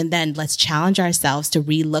said, even then, let's challenge ourselves to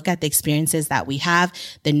relook at the experiences that we have,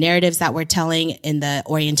 the narratives that we're telling, and the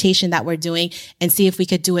orientation that we're doing, and see if we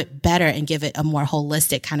could do it better and give it a more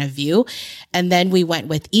holistic kind of view. And then we went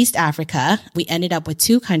with East Africa. We ended up with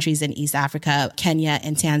 2 countries in East Africa, Kenya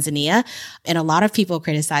and Tanzania. And a lot of people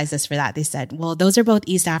criticized us for that. They said, well, those are both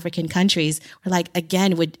East African countries. We're like,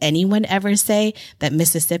 again, would anyone ever say that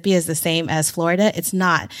Mississippi is the same as Florida? It's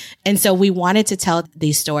not. And so we wanted to tell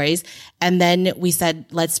these stories. And then we said,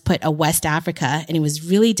 let's put a West Africa. And it was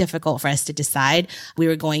really difficult for us to decide. We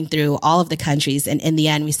were going through all of the countries. And in the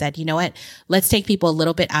end, we said, you know what? Let's take people a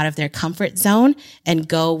little bit out of their comfort zone and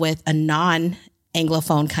go with a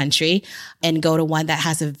non-Anglophone country and go to one that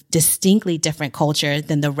has a distinctly different culture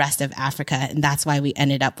than the rest of Africa. And that's why we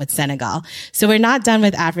ended up with Senegal. So we're not done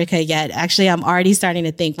with Africa yet. Actually, I'm already starting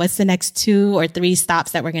to think, what's the next 2 or 3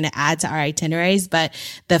 stops that we're going to add to our itineraries? But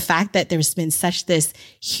the fact that there's been such this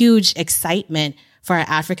huge excitement for our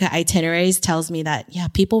Africa itineraries tells me that, yeah,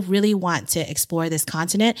 people really want to explore this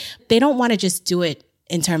continent. They don't want to just do it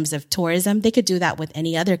in terms of tourism. They could do that with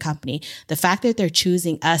any other company. The fact that they're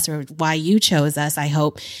choosing us, or why you chose us, I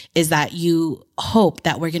hope, is that you hope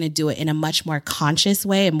that we're going to do it in a much more conscious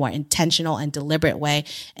way, a more intentional and deliberate way.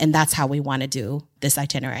 And that's how we want to do this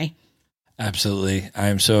itinerary. Absolutely.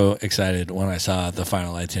 I'm so excited when I saw the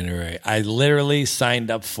final itinerary. I literally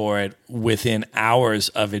signed up for it within hours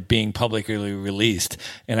of it being publicly released.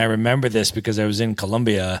 And I remember this because I was in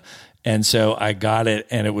Colombia. And so I got it,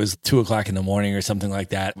 and it was 2:00 in the morning or something like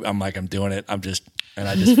that. I'm like, I'm doing it. And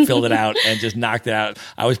I just filled it out and just knocked it out.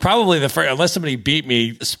 I was probably the first, unless somebody beat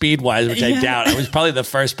me speed-wise, which I doubt, I was probably the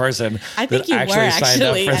first person that actually signed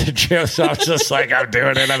up for the trip. So I was just like, I'm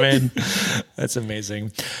doing it. I'm in. That's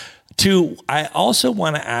amazing. 2, I also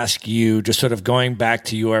want to ask you, just sort of going back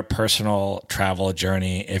to your personal travel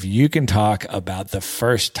journey, if you can talk about the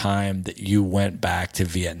first time that you went back to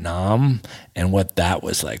Vietnam and what that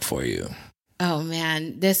was like for you. Oh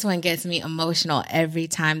man, this one gets me emotional every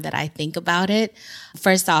time that I think about it.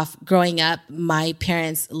 First off, growing up, my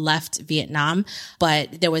parents left Vietnam,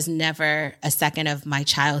 but there was never a second of my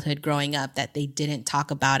childhood growing up that they didn't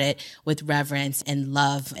talk about it with reverence and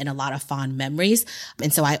love and a lot of fond memories.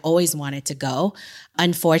 And so I always wanted to go.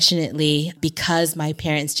 Unfortunately, because my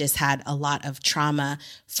parents just had a lot of trauma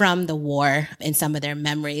from the war in some of their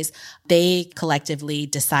memories, they collectively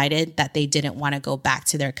decided that they didn't want to go back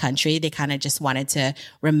to their country. They kind of just wanted to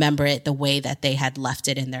remember it the way that they had left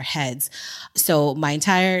it in their heads. So my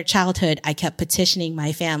entire childhood, I kept petitioning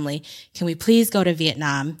my family, can we please go to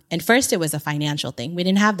Vietnam? And first it was a financial thing. We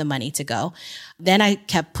didn't have the money to go. Then I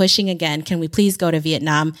kept pushing again, can we please go to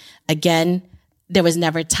Vietnam? Again, there was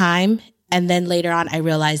never time. And then later on, I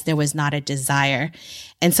realized there was not a desire.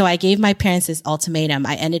 And so I gave my parents this ultimatum.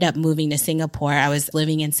 I ended up moving to Singapore. I was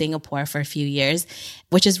living in Singapore for a few years,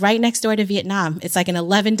 which is right next door to Vietnam. It's like an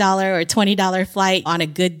 $11 or $20 flight on a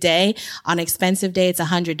good day. On an expensive day, it's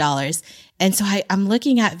 $100. And so I'm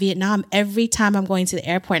looking at Vietnam every time I'm going to the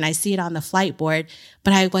airport, and I see it on the flight board,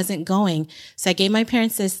 but I wasn't going. So I gave my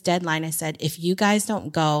parents this deadline. I said, if you guys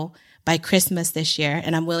don't go by Christmas this year,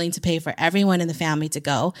 and I'm willing to pay for everyone in the family to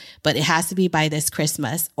go, but it has to be by this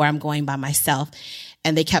Christmas or I'm going by myself.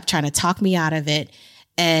 And they kept trying to talk me out of it.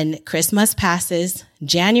 And Christmas passes,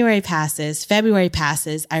 January passes, February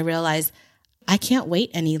passes. I realized I can't wait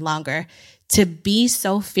any longer to be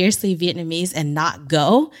so fiercely Vietnamese and not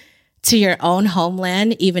go to your own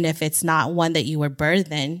homeland, even if it's not one that you were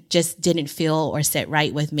birthed in, just didn't feel or sit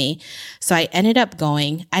right with me. So I ended up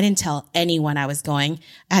going. I didn't tell anyone I was going.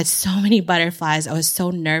 I had so many butterflies. I was so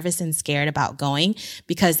nervous and scared about going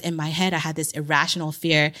because in my head, I had this irrational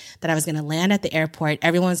fear that I was going to land at the airport.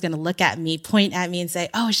 Everyone was going to look at me, point at me and say,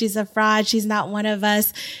 oh, she's a fraud. She's not one of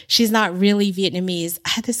us. She's not really Vietnamese. I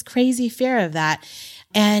had this crazy fear of that.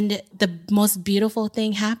 And the most beautiful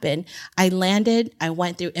thing happened. I landed, I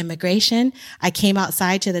went through immigration. I came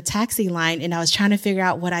outside to the taxi line and I was trying to figure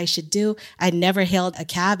out what I should do. I'd never hailed a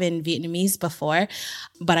cab in Vietnamese before,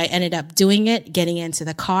 but I ended up doing it, getting into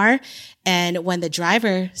the car. And when the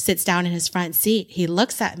driver sits down in his front seat, he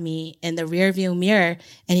looks at me in the rearview mirror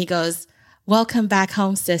and he goes, welcome back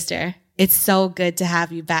home, sister. It's so good to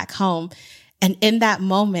have you back home. And in that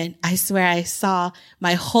moment, I swear I saw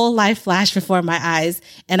my whole life flash before my eyes.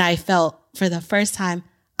 And I felt for the first time,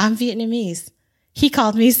 I'm Vietnamese. He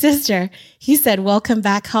called me sister. He said, welcome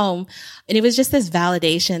back home. And it was just this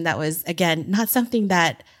validation that was, again, not something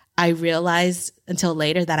that I realized until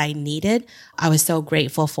later that I needed. I was so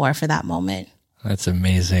grateful for that moment. That's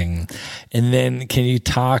amazing. And then can you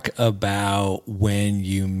talk about when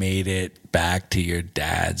you made it back to your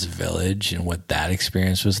dad's village and what that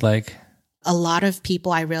experience was like? A lot of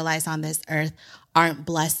people I realize on this earth aren't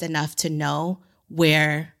blessed enough to know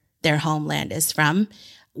where their homeland is from,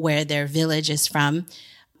 where their village is from.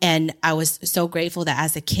 And I was so grateful that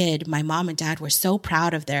as a kid, my mom and dad were so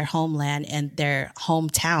proud of their homeland and their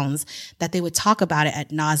hometowns that they would talk about it ad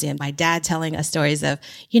nauseum. My dad telling us stories of,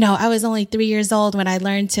 I was only 3 years old when I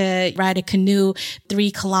learned to ride a canoe 3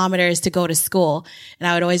 kilometers to go to school. And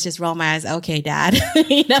I would always just roll my eyes, okay, dad,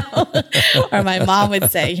 or my mom would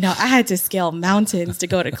say, I had to scale mountains to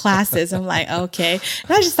go to classes. I'm like, okay. And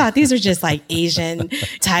I just thought these were just like Asian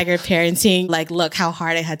tiger parenting. Like, look how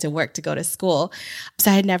hard I had to work to go to school. So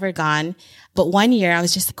I had never gone. But one year I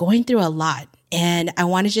was just going through a lot and I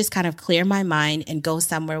wanted to just kind of clear my mind and go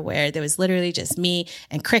somewhere where there was literally just me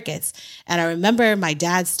and crickets. And I remember my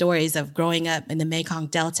dad's stories of growing up in the Mekong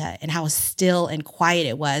Delta and how still and quiet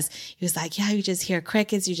it was. He was like, yeah, you just hear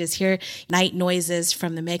crickets, you just hear night noises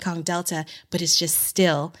from the Mekong Delta, but it's just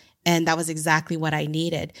still. And that was exactly what I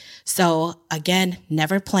needed. So again,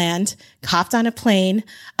 never planned, hopped on a plane,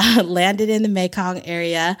 landed in the Mekong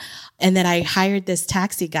area. And then I hired this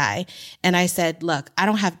taxi guy and I said, look, I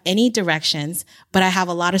don't have any directions, but I have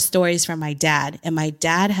a lot of stories from my dad. And my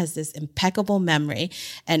dad has this impeccable memory.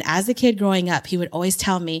 And as a kid growing up, he would always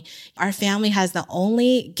tell me, our family has the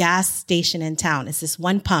only gas station in town. It's this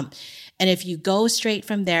one pump. And if you go straight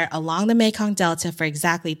from there along the Mekong Delta for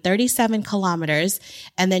exactly 37 kilometers,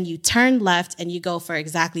 and then you turn left and you go for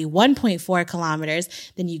exactly 1.4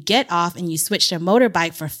 kilometers, then you get off and you switch to a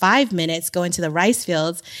motorbike for 5 minutes, go into the rice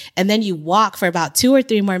fields, and then you walk for about 2 or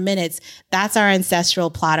 3 more minutes. That's our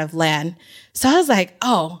ancestral plot of land. So I was like,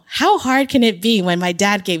 oh, how hard can it be when my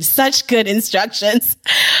dad gave such good instructions?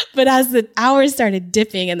 But as the hours started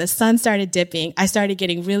dipping and the sun started dipping, I started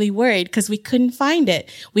getting really worried because we couldn't find it.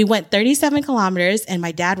 We went 37 kilometers and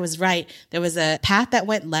my dad was right. There was a path that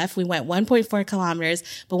went left. We went 1.4 kilometers,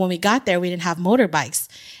 but when we got there, we didn't have motorbikes.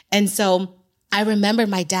 And so I remember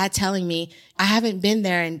my dad telling me, I haven't been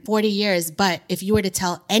there in 40 years, but if you were to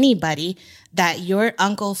tell anybody that your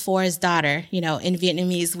Uncle Four's daughter, in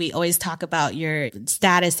Vietnamese, we always talk about your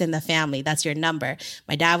status in the family. That's your number.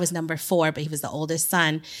 My dad was number 4, but he was the oldest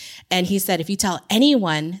son. And he said, if you tell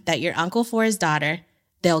anyone that your Uncle Four's daughter,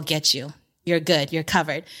 they'll get you. You're good. You're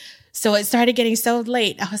covered. So it started getting so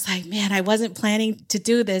late. I was like, man, I wasn't planning to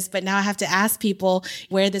do this, but now I have to ask people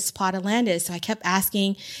where this plot of land is. So I kept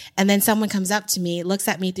asking. And then someone comes up to me, looks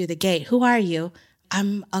at me through the gate. Who are you?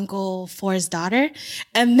 I'm Uncle Four's daughter.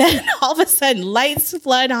 And then all of a sudden lights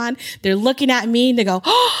flood on. They're looking at me and they go,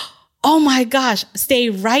 oh my gosh, stay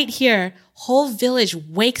right here. Whole village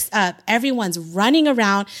wakes up. Everyone's running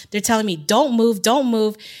around. They're telling me, don't move, don't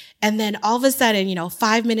move. And then all of a sudden,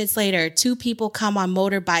 5 minutes later, 2 people come on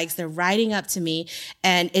motorbikes. They're riding up to me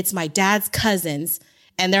and it's my dad's cousins.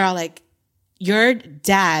 And they're all like, your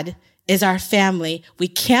dad is our family. We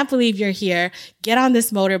can't believe you're here. Get on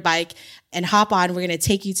this motorbike and hop on. We're going to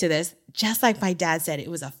take you to this. Just like my dad said,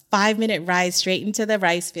 it was a 5-minute ride straight into the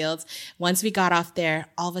rice fields. Once we got off there,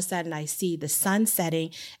 all of a sudden I see the sun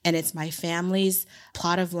setting and it's my family's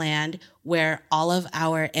plot of land where all of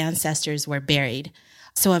our ancestors were buried.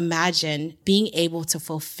 So imagine being able to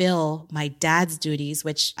fulfill my dad's duties,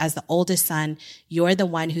 which as the oldest son, you're the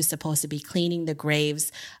one who's supposed to be cleaning the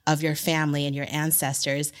graves of your family and your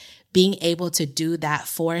ancestors. Being able to do that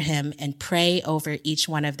for him and pray over each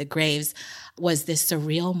one of the graves was this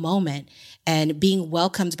surreal moment. And being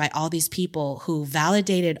welcomed by all these people who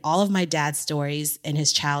validated all of my dad's stories in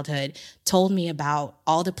his childhood, told me about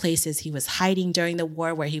all the places he was hiding during the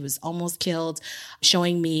war where he was almost killed,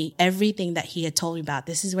 showing me everything that he had told me about.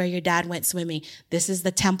 This is where your dad went swimming. This is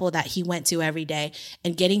the temple that he went to every day,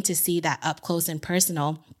 and getting to see that up close and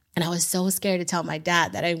personal. And I was so scared to tell my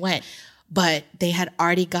dad that I went, but they had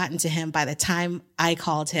already gotten to him by the time I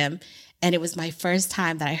called him. And it was my first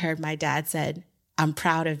time that I heard my dad said, I'm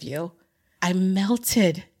proud of you. I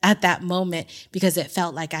melted at that moment because it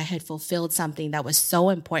felt like I had fulfilled something that was so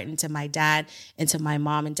important to my dad and to my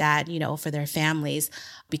mom and dad, for their families,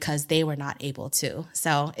 because they were not able to.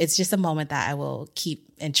 So it's just a moment that I will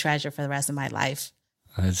keep and treasure for the rest of my life.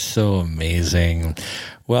 That's so amazing.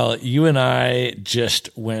 Well, you and I just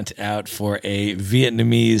went out for a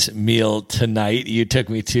Vietnamese meal tonight. You took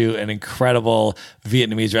me to an incredible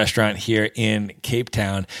Vietnamese restaurant here in Cape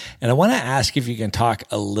Town. And I want to ask if you can talk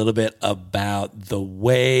a little bit about the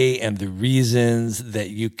way and the reasons that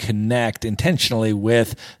you connect intentionally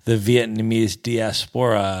with the Vietnamese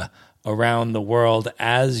diaspora around the world.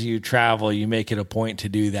 As you travel, you make it a point to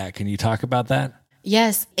do that. Can you talk about that?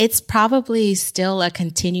 Yes, it's probably still a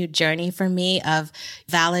continued journey for me of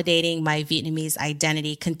validating my Vietnamese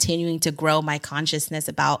identity, continuing to grow my consciousness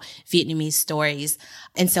about Vietnamese stories.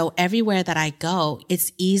 And so everywhere that I go,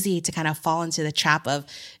 it's easy to kind of fall into the trap of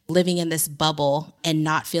living in this bubble and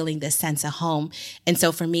not feeling this sense of home. And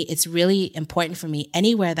so for me, it's really important for me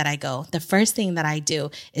anywhere that I go. The first thing that I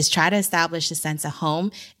do is try to establish a sense of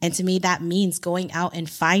home. And to me, that means going out and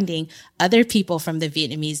finding other people from the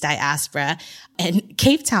Vietnamese diaspora and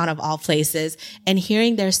Cape Town of all places and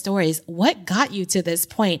hearing their stories. What got you to this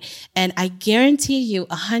point? And I guarantee you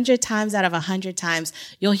 100 times out of 100 times,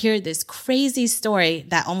 you'll hear this crazy story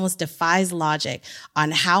that almost defies logic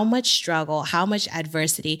on how much struggle, how much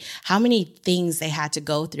adversity, how many things they had to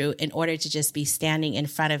go through in order to just be standing in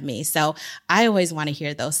front of me. So I always want to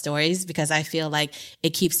hear those stories because I feel like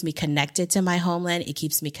it keeps me connected to my homeland. It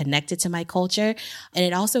keeps me connected to my culture. And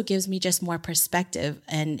it also gives me just more perspective.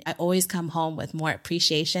 And I always come home with more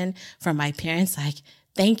appreciation from my parents. Like,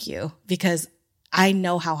 thank you, because I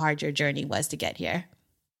know how hard your journey was to get here.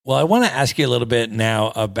 Well, I want to ask you a little bit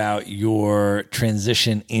now about your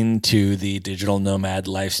transition into the digital nomad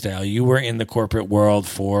lifestyle. You were in the corporate world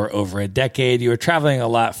for over a decade. You were traveling a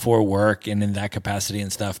lot for work and in that capacity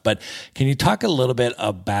and stuff. But can you talk a little bit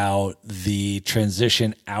about the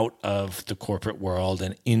transition out of the corporate world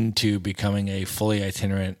and into becoming a fully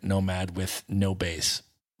itinerant nomad with no base?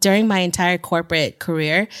 During my entire corporate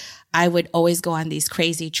career, I would always go on these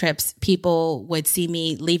crazy trips. People would see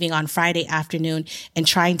me leaving on Friday afternoon and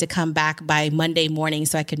trying to come back by Monday morning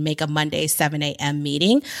so I could make a Monday 7 a.m.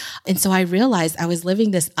 meeting. And so I realized I was living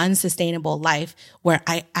this unsustainable life where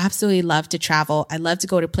I absolutely love to travel. I love to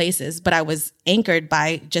go to places, but I was anchored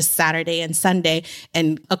by just Saturday and Sunday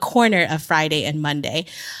and a corner of Friday and Monday.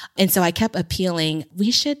 And so I kept appealing, we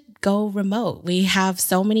should go remote. We have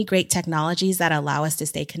so many great technologies that allow us to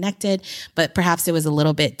stay connected, but perhaps it was a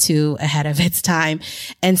little bit too ahead of its time.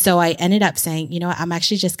 And so I ended up saying, you know what, I'm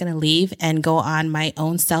actually just going to leave and go on my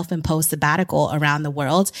own self-imposed sabbatical around the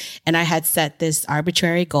world. And I had set this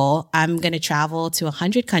arbitrary goal. I'm going to travel to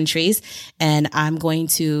 100 countries and I'm going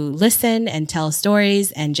to listen and tell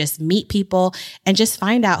stories and just meet people and just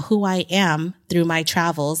find out who I am through my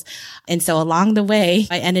travels. And so along the way,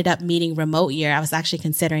 I ended up meeting Remote Year. I was actually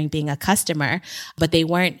considering being a customer, but they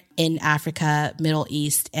weren't in Africa, Middle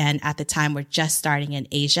East, and at the time were just starting in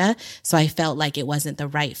Asia. So I felt like it wasn't the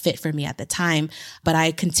right fit for me at the time, but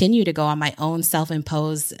I continued to go on my own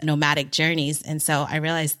self-imposed nomadic journeys. And so I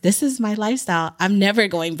realized this is my lifestyle. I'm never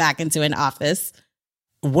going back into an office.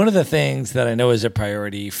 One of the things that I know is a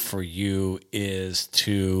priority for you is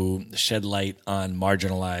to shed light on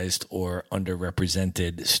marginalized or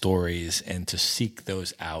underrepresented stories and to seek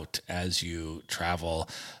those out as you travel.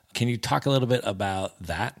 Can you talk a little bit about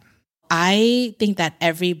that? I think that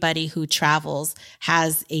everybody who travels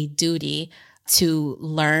has a duty to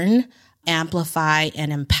learn, amplify,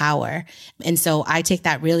 and empower. And so I take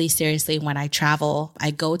that really seriously when I travel.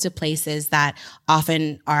 I go to places that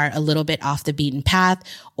often are a little bit off the beaten path,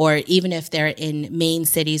 or even if they're in main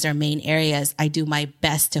cities or main areas, I do my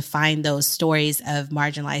best to find those stories of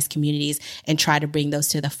marginalized communities and try to bring those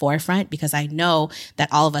to the forefront because I know that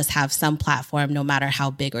all of us have some platform, no matter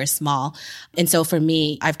how big or small. And so for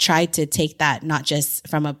me, I've tried to take that not just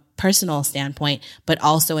from a personal standpoint, but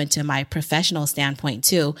also into my professional standpoint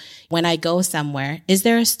too. When I go somewhere, is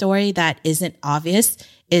there a story that isn't obvious?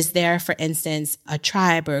 Is there, for instance, a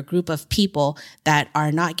tribe or a group of people that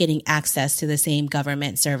are not getting access to the same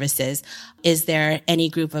government services? Is there any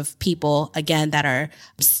group of people, again, that are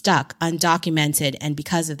stuck, undocumented, and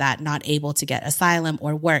because of that, not able to get asylum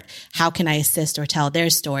or work? How can I assist or tell their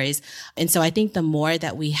stories? And so I think the more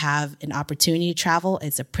that we have an opportunity to travel,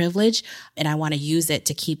 it's a privilege, and I want to use it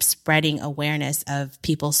to keep spreading awareness of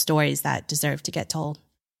people's stories that deserve to get told.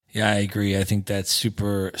 Yeah, I agree. I think that's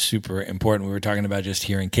super, super important. We were talking about just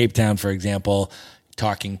here in Cape Town, for example,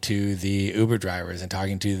 talking to the Uber drivers and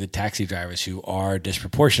talking to the taxi drivers who are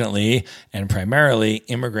disproportionately and primarily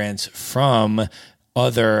immigrants from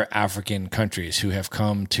other African countries who have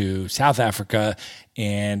come to South Africa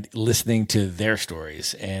and listening to their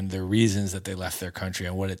stories and the reasons that they left their country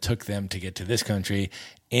and what it took them to get to this country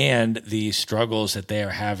and the struggles that they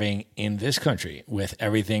are having in this country with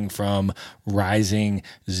everything from rising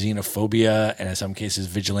xenophobia and in some cases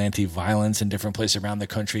vigilante violence in different places around the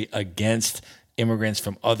country against immigrants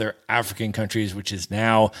from other African countries, which is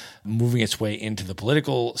now moving its way into the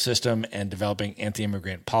political system and developing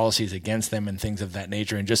anti-immigrant policies against them and things of that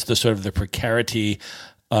nature, and just the sort of the precarity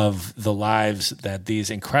of the lives that these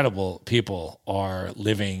incredible people are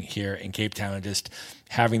living here in Cape Town, and just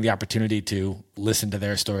having the opportunity to listen to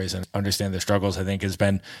their stories and understand their struggles, I think has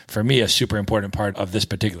been, for me, a super important part of this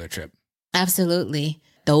particular trip. Absolutely.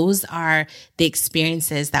 Those are the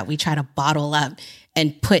experiences that we try to bottle up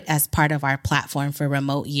and put as part of our platform for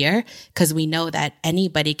Remote Year, because we know that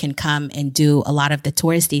anybody can come and do a lot of the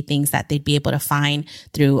touristy things that they'd be able to find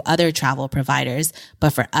through other travel providers.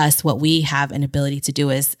 But for us, what we have an ability to do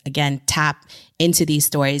is, again, tap into these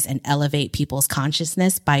stories and elevate people's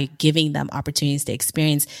consciousness by giving them opportunities to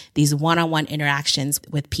experience these one-on-one interactions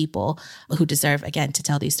with people who deserve, again, to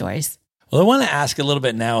tell these stories. Well, I want to ask a little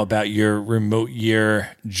bit now about your Remote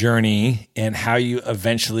Year journey and how you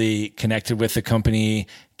eventually connected with the company,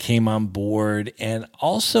 came on board. And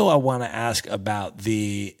also I want to ask about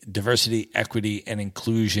the diversity, equity, and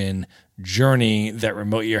inclusion journey that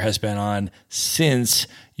Remote Year has been on since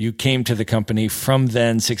you came to the company from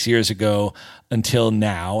then 6 years ago until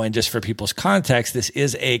now. And just for people's context, this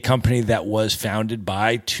is a company that was founded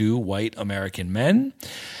by two white American men.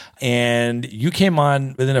 And you came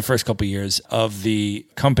on within the first couple of years of the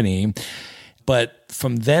company. But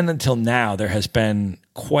from then until now, there has been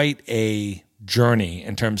quite a journey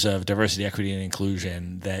in terms of diversity, equity, and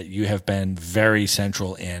inclusion that you have been very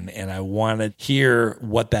central in. And I want to hear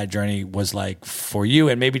what that journey was like for you,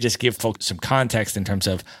 and maybe just give folks some context in terms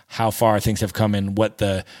of how far things have come and what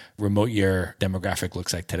the Remote Year demographic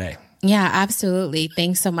looks like today. Yeah, absolutely.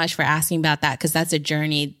 Thanks so much for asking about that, because that's a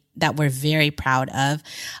journey that we're very proud of.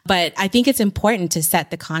 But I think it's important to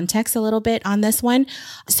set the context a little bit on this one.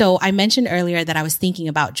 So I mentioned earlier that I was thinking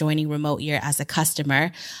about joining Remote Year as a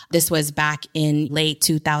customer. This was back in late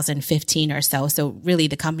 2015 or so. So really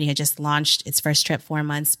the company had just launched its first trip 4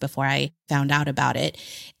 months before I found out about it.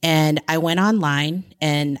 And I went online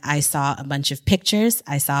and I saw a bunch of pictures.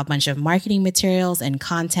 I saw a bunch of marketing materials and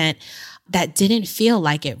content that didn't feel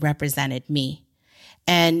like it represented me.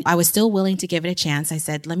 And I was still willing to give it a chance. I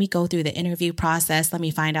said, let me go through the interview process. Let me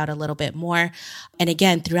find out a little bit more. And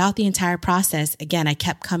again, throughout the entire process, again, I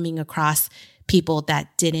kept coming across people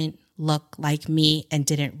that didn't look like me and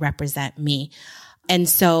didn't represent me. And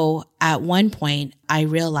so at one point, I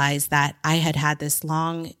realized that I had had this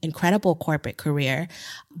long, incredible corporate career,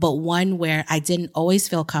 but one where I didn't always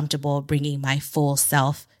feel comfortable bringing my full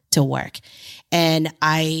self to work. And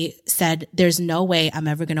I said, there's no way I'm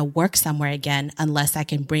ever going to work somewhere again unless I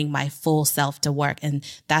can bring my full self to work. And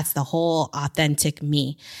that's the whole authentic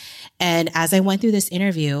me. And as I went through this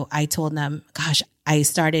interview, I told them, gosh, I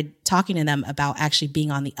started talking to them about actually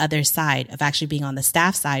being on the other side, of actually being on the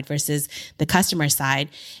staff side versus the customer side.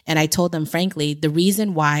 And I told them, frankly, the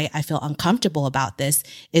reason why I feel uncomfortable about this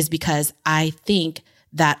is because I think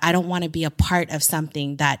that I don't want to be a part of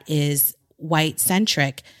something that is white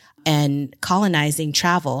centric and colonizing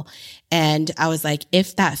travel. And I was like,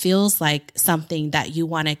 if that feels like something that you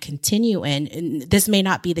want to continue in, and this may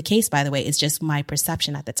not be the case, by the way, it's just my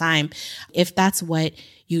perception at the time. If that's what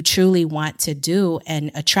you truly want to do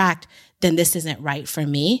and attract, then this isn't right for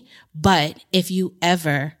me. But if you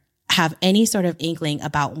ever have any sort of inkling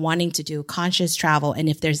about wanting to do conscious travel, and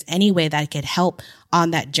if there's any way that I could help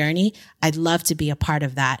on that journey, I'd love to be a part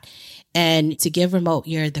of that. And to give Remote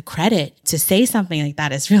Year the credit to say something like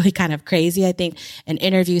that is really kind of crazy. I think an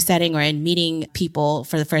interview setting or in meeting people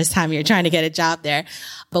for the first time you're trying to get a job there.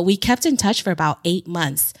 But we kept in touch for about 8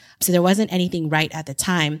 months. So there wasn't anything right at the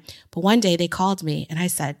time. But one day they called me and I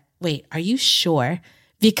said, wait, are you sure?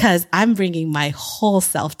 Because I'm bringing my whole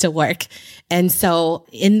self to work. And so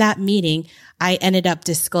in that meeting, I ended up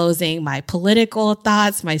disclosing my political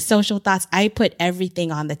thoughts, my social thoughts. I put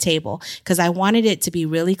everything on the table because I wanted it to be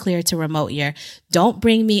really clear to Remote Year. Don't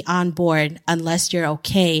bring me on board unless you're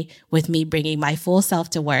okay with me bringing my full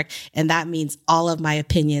self to work. And that means all of my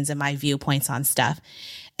opinions and my viewpoints on stuff.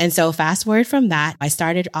 And so fast forward from that, I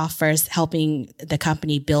started off first helping the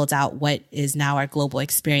company build out what is now our global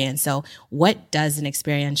experience. So what does an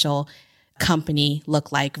experiential company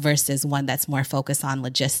look like versus one that's more focused on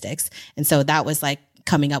logistics? And so that was like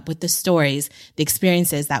coming up with the stories, the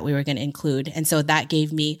experiences that we were going to include. And so that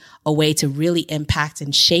gave me a way to really impact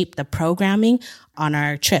and shape the programming on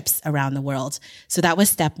our trips around the world. So that was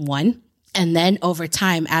step one. And then over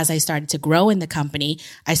time, as I started to grow in the company,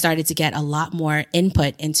 I started to get a lot more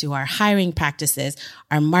input into our hiring practices,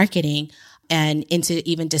 our marketing, and into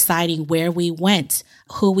even deciding where we went,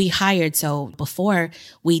 who we hired. So before,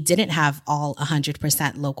 we didn't have all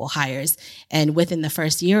 100% local hires. And within the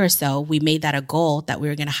first year or so, we made that a goal that we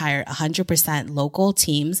were going to hire 100% local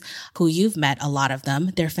teams who you've met, a lot of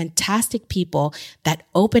them. They're fantastic people that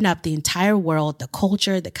open up the entire world, the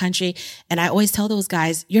culture, the country. And I always tell those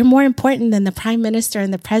guys, you're more important than the prime minister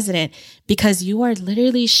and the president because you are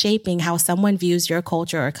literally shaping how someone views your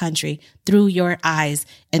culture or country through your eyes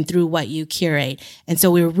and through what you curate. And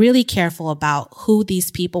so we were really careful about who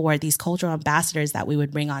these people were, these cultural ambassadors that we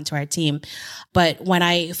would bring onto our team. But when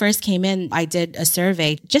I first came in, I did a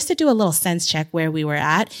survey just to do a little sense check where we were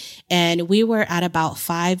at. And we were at about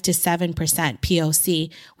 5 to 7%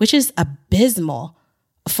 POC, which is abysmal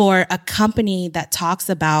for a company that talks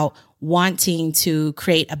about wanting to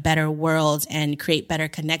create a better world and create better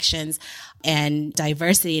connections and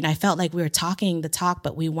diversity. And I felt like we were talking the talk,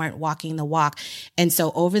 but we weren't walking the walk. And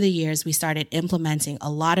so over the years, we started implementing a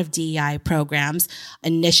lot of DEI programs,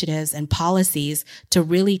 initiatives, and policies to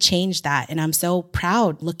really change that. And I'm so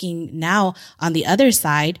proud looking now on the other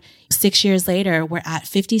side, 6 years later, we're at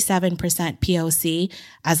 57% POC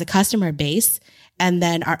as a customer base. And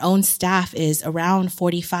then our own staff is around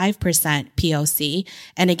 45% POC.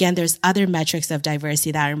 And again, there's other metrics of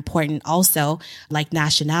diversity that are important also, like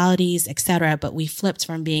nationalities, et cetera. But we flipped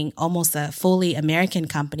from being almost a fully American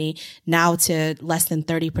company now to less than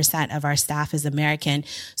 30% of our staff is American.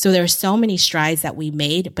 So there are so many strides that we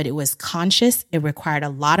made, but it was conscious. It required a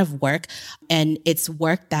lot of work. And it's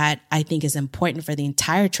work that I think is important for the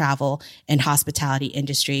entire travel and hospitality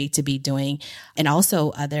industry to be doing, and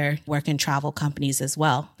also other work and travel companies as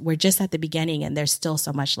well. We're just at the beginning and there's still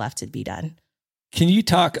so much left to be done. Can you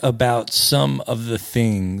talk about some of the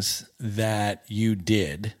things that you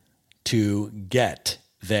did to get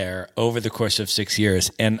there over the course of 6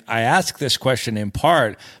 years? And I ask this question in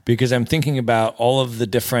part because I'm thinking about all of the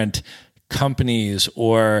different companies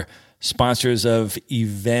or sponsors of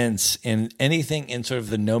events and anything in sort of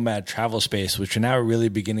the nomad travel space, which are now really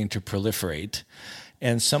beginning to proliferate.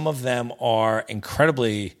 And some of them are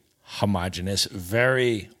incredibly homogenous,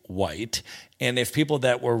 very white. And if people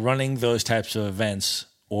that were running those types of events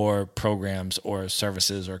or programs or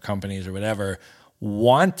services or companies or whatever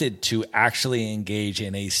wanted to actually engage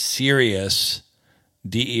in a serious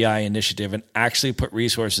DEI initiative and actually put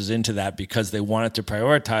resources into that because they wanted to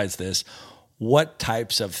prioritize this, what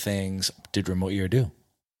types of things did Remote Year do?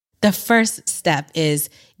 The first step is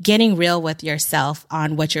getting real with yourself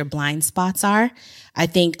on what your blind spots are. I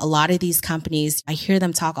think a lot of these companies, I hear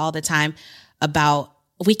them talk all the time about,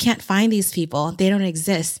 we can't find these people. They don't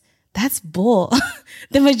exist. That's bull.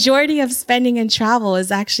 The majority of spending in travel is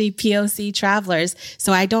actually POC travelers.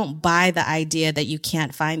 So I don't buy the idea that you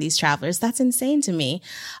can't find these travelers. That's insane to me.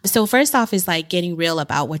 So first off is like getting real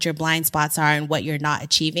about what your blind spots are and what you're not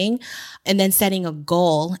achieving, and then setting a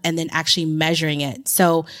goal and then actually measuring it.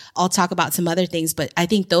 So I'll talk about some other things, but I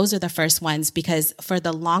think those are the first ones because for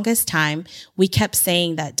the longest time, we kept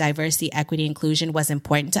saying that diversity, equity, inclusion was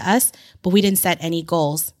important to us, but we didn't set any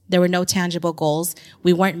goals. There were no tangible goals.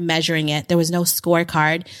 We weren't measuring it. There was no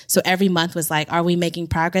scorecard. So every month was like, are we making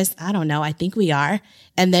progress? I don't know. I think we are.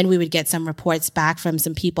 And then we would get some reports back from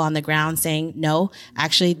some people on the ground saying, no,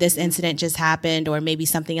 actually this incident just happened, or maybe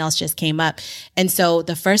something else just came up. And so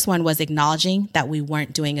the first one was acknowledging that we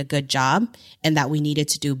weren't doing a good job and that we needed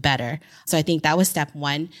to do better. So I think that was step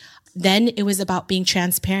one. Then it was about being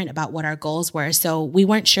transparent about what our goals were. So we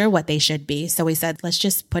weren't sure what they should be. So we said, let's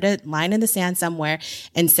just put a line in the sand somewhere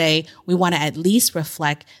and say, we want to at least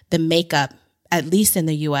reflect the makeup, at least in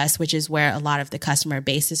the US, which is where a lot of the customer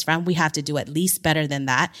base is from. We have to do at least better than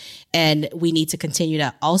that. And we need to continue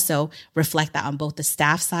to also reflect that on both the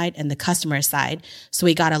staff side and the customer side. So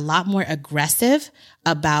we got a lot more aggressive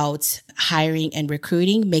about hiring and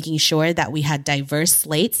recruiting, making sure that we had diverse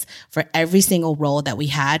slates for every single role that we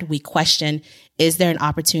had. We questioned, is there an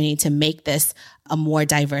opportunity to make this a more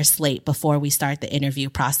diverse slate before we start the interview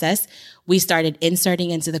process? We started inserting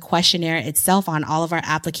into the questionnaire itself on all of our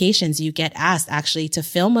applications. You get asked actually to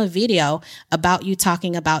film a video about you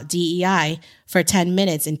talking about DEI for 10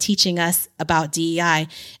 minutes and teaching us about DEI.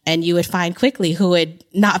 And you would find quickly who would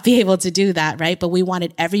not be able to do that, right? But we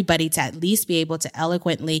wanted everybody to at least be able to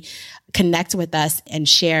eloquently connect with us and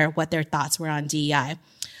share what their thoughts were on DEI.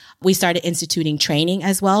 We started instituting training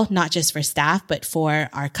as well, not just for staff, but for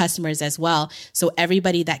our customers as well. So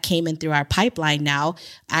everybody that came in through our pipeline now,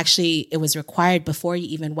 actually, it was required before you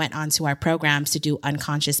even went onto our programs to do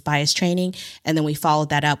unconscious bias training. And then we followed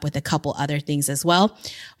that up with a couple other things as well.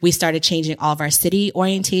 We started changing all of our city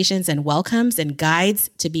orientations and welcomes and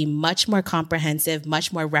guides to be much more comprehensive,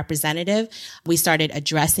 much more representative. We started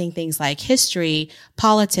addressing things like history,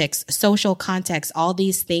 politics, social context, all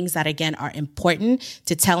these things that, again, are important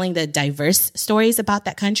to telling the diverse stories about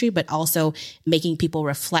that country, but also making people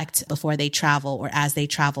reflect before they travel or as they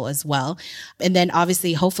travel as well. And then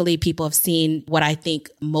obviously, hopefully people have seen what I think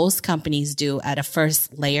most companies do at a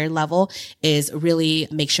first layer level is really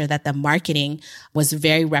make sure that the marketing was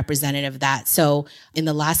very representative of that. So in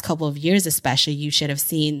the last couple of years, especially, you should have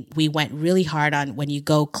seen we went really hard on when you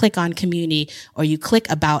go click on community or you click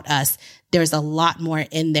about us. There's a lot more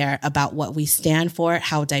in there about what we stand for,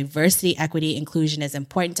 how diversity, equity, inclusion is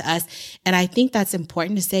important to us. And I think that's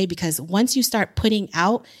important to say because once you start putting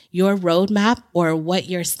out your roadmap or what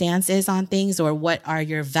your stance is on things or what are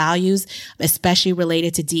your values, especially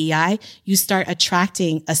related to DEI, you start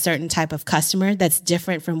attracting a certain type of customer that's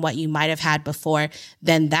different from what you might have had before.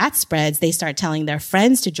 Then that spreads. They start telling their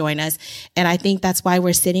friends to join us. And I think that's why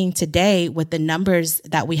we're sitting today with the numbers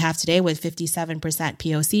that we have today with 57%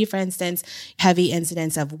 POC, for instance, heavy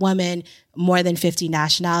incidence of women, more than 50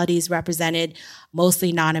 nationalities represented,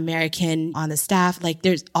 mostly non-American on the staff. Like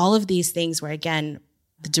there's all of these things where, again,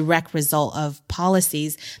 the direct result of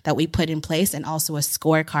policies that we put in place and also a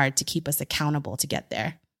scorecard to keep us accountable to get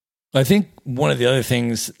there. I think one of the other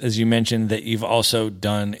things, as you mentioned, that you've also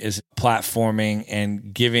done is platforming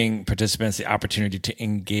and giving participants the opportunity to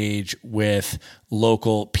engage with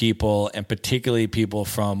local people and particularly people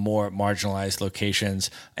from more marginalized locations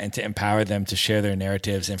and to empower them to share their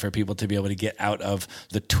narratives and for people to be able to get out of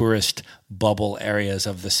the tourist bubble areas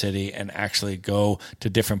of the city and actually go to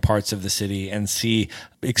different parts of the city and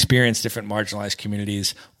experience different marginalized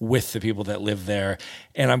communities with the people that live there.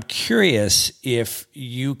 And I'm curious if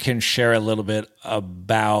you can share a little bit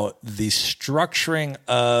about the structuring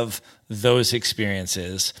of those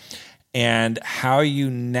experiences and how you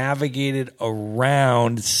navigated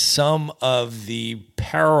around some of the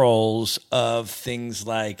perils of things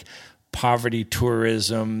like poverty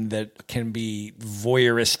tourism that can be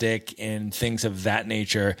voyeuristic and things of that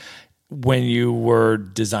nature when you were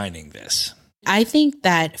designing this. I think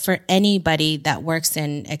that for anybody that works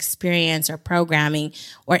in experience or programming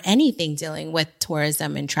or anything dealing with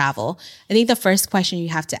tourism and travel, I think the first question you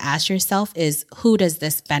have to ask yourself is, who does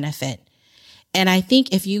this benefit? And I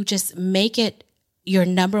think if you just make it your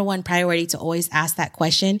number one priority to always ask that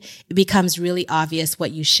question, it becomes really obvious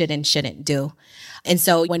what you should and shouldn't do. And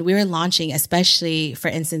so when we were launching, especially, for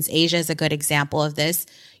instance, Asia is a good example of this,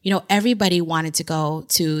 everybody wanted to go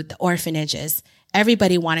to the orphanages.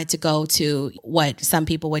 Everybody wanted to go to what some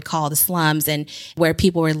people would call the slums and where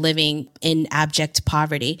people were living in abject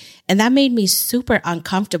poverty. And that made me super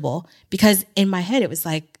uncomfortable because in my head, it was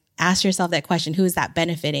like, ask yourself that question, who is that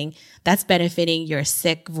benefiting? That's benefiting your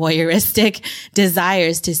sick, voyeuristic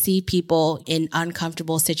desires to see people in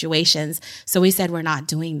uncomfortable situations. So we said, we're not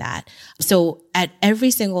doing that. So at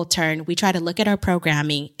every single turn, we try to look at our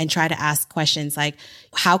programming and try to ask questions like,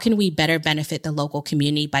 how can we better benefit the local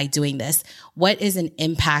community by doing this? What is an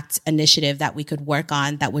impact initiative that we could work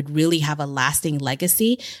on that would really have a lasting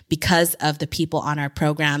legacy because of the people on our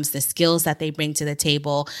programs, the skills that they bring to the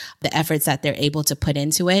table, the efforts that they're able to put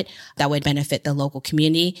into it that would benefit the local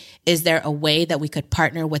community? Is there a way that we could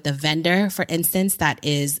partner with a vendor, for instance, that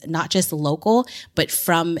is not just local, but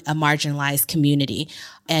from a marginalized community?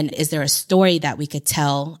 And is there a story that we could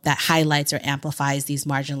tell that highlights or amplifies these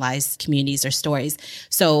marginalized communities or stories?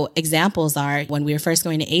 So examples are when we were first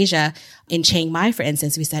going to Asia, in Chiang Mai, for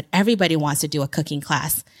instance, we said everybody wants to do a cooking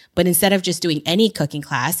class. But instead of just doing any cooking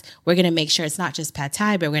class, we're going to make sure it's not just pad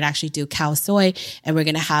thai, but we're going to actually do khao soi, and we're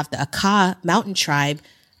going to have the Aka mountain tribe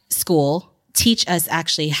school teach us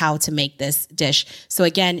actually how to make this dish. So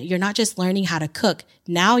again, you're not just learning how to cook.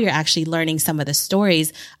 Now you're actually learning some of the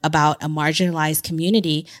stories about a marginalized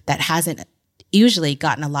community that hasn't usually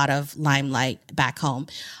gotten a lot of limelight back home.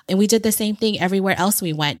 And we did the same thing everywhere else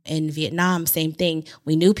we went. In Vietnam, same thing.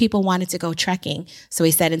 We knew people wanted to go trekking. So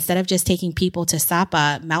we said, instead of just taking people to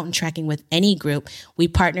Sapa mountain trekking with any group, we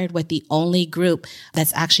partnered with the only group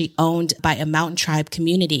that's actually owned by a mountain tribe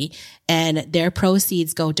community. And their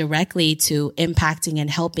proceeds go directly to impacting and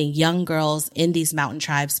helping young girls in these mountain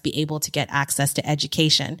tribes be able to get access to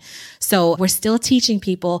education. So we're still teaching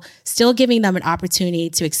people, still giving them an opportunity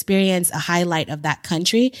to experience a highlight spotlight of that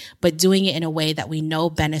country, but doing it in a way that we know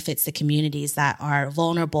benefits the communities that are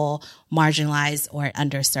vulnerable, marginalized, or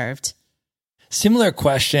underserved. Similar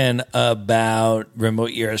question about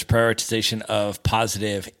remote year's prioritization of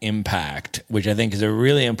positive impact, which I think is a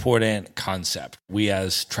really important concept. We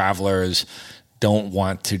as travelers don't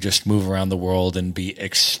want to just move around the world and be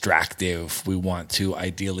extractive. We want to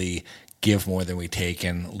ideally give more than we take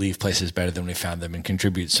and leave places better than we found them and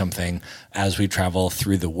contribute something as we travel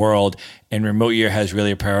through the world. And Remote Year has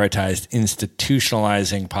really prioritized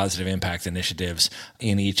institutionalizing positive impact initiatives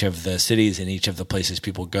in each of the cities, in each of the places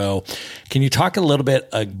people go. Can you talk a little bit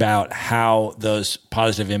about how those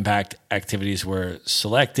positive impact activities were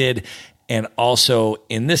selected? And also,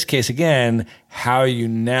 in this case, again, how you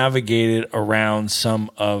navigated around some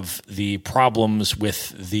of the problems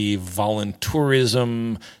with the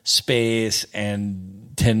voluntourism space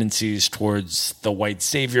and tendencies towards the white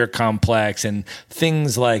savior complex and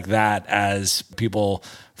things like that as people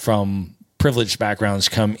from privileged backgrounds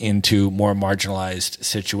come into more marginalized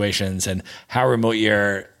situations, and how Remote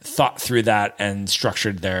Year thought through that and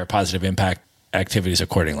structured their positive impact activities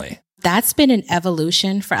accordingly. That's been an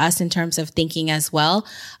evolution for us in terms of thinking as well.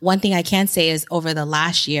 One thing I can say is over the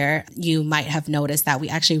last year, you might have noticed that we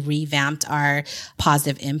actually revamped our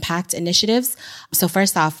positive impact initiatives. So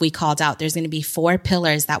first off, we called out there's going to be 4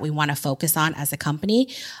 pillars that we want to focus on as a company.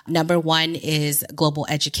 Number 1 is global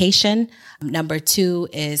education. Number 2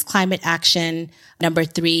 is climate action. Number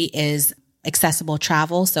 3 is accessible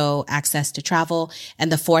travel, so access to travel.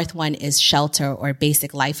 And the 4th one is shelter or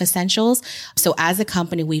basic life essentials. So as a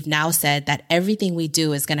company, we've now said that everything we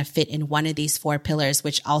do is going to fit in one of these 4 pillars,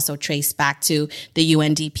 which also trace back to the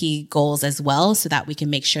UNDP goals as well, so that we can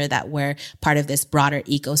make sure that we're part of this broader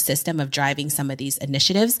ecosystem of driving some of these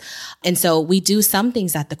initiatives. And so we do some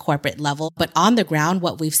things at the corporate level, but on the ground,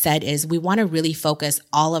 what we've said is we want to really focus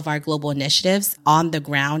all of our global initiatives on the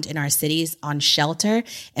ground in our cities on shelter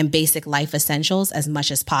and basic life essentials as much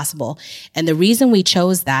as possible. And the reason we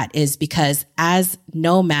chose that is because as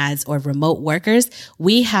nomads or remote workers,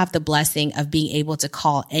 we have the blessing of being able to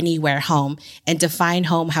call anywhere home and define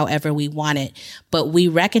home however we want it. But we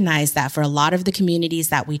recognize that for a lot of the communities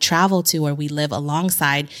that we travel to or we live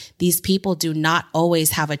alongside, these people do not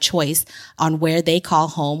always have a choice on where they call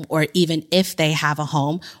home, or even if they have a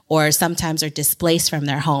home, or sometimes are displaced from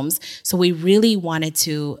their homes. So we really wanted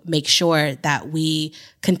to make sure that we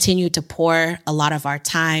continue to pour a lot of our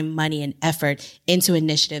time, money, and effort into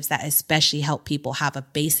initiatives that especially help people have a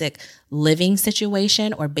basic living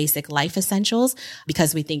situation or basic life essentials,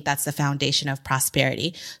 because we think that's the foundation of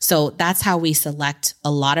prosperity. So that's how we select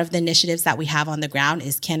a lot of the initiatives that we have on the ground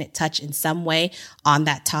is, can it touch in some way on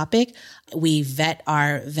that topic? We vet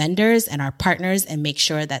our vendors and our partners and make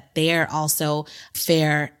sure that they are also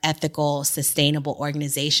fair, ethical, sustainable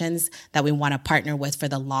organizations that we want to partner with for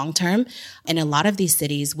the long term. In a lot of these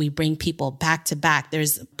cities, we bring people back to back.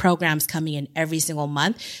 There's programs coming in every single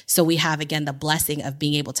month. So we have, again, the blessing of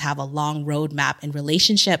being able to have a long roadmap and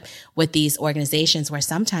relationship with these organizations where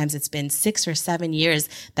sometimes it's been 6 or 7 years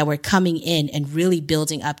that we're coming in and really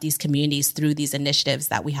building up these communities through these initiatives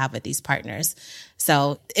that we have with these partners.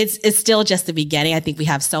 So it's still just the beginning. I think we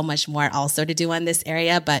have so much more also to do on this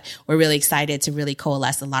area, but we're really excited to really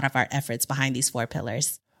coalesce a lot of our efforts behind these 4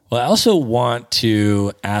 pillars. Well, I also want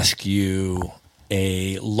to ask you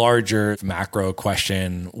a larger macro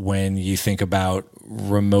question when you think about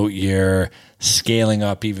Remote Year scaling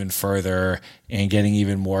up even further and getting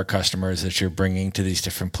even more customers that you're bringing to these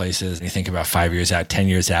different places. And you think about 5 years out, 10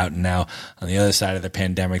 years out, and now on the other side of the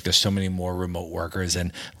pandemic, there's so many more remote workers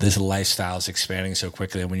and this lifestyle is expanding so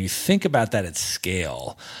quickly. And when you think about that at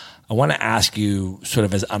scale, I want to ask you sort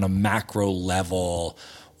of as on a macro level,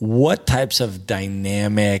 what types of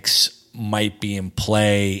dynamics might be in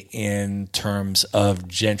play in terms of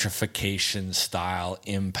gentrification style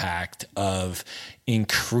impact of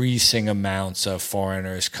increasing amounts of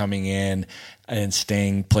foreigners coming in and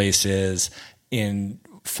staying places in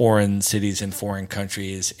foreign cities and foreign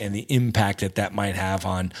countries, and the impact that that might have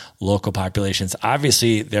on local populations.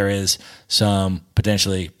 Obviously, there is some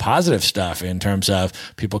potentially positive stuff in terms of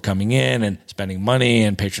people coming in and spending money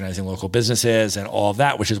and patronizing local businesses and all of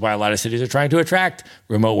that, which is why a lot of cities are trying to attract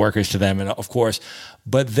remote workers to them. And of course,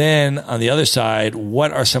 but then on the other side,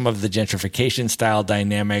 what are some of the gentrification style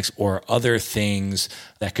dynamics or other things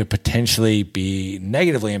that could potentially be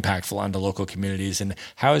negatively impactful onto local communities? And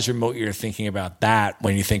how is Remote Year thinking about that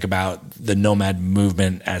when you think about the nomad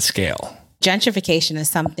movement at scale? Gentrification is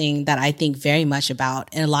something that I think very much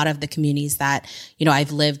about in a lot of the communities that,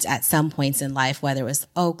 I've lived at some points in life, whether it was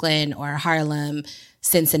Oakland or Harlem,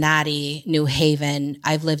 Cincinnati, New Haven.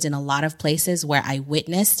 I've lived in a lot of places where I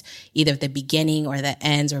witnessed either the beginning or the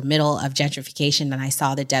ends or middle of gentrification, and I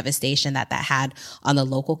saw the devastation that had on the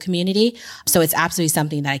local community. So it's absolutely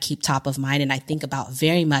something that I keep top of mind and I think about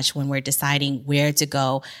very much when we're deciding where to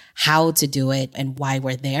go, how to do it, and why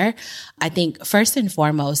we're there. I think first and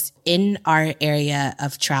foremost, in our area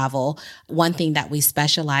of travel, one thing that we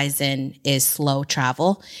specialize in is slow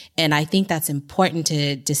travel. And I think that's important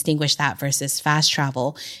to distinguish that versus fast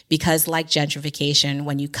travel, because like gentrification,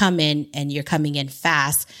 when you come in and you're coming in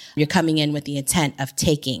fast, you're coming in with the intent of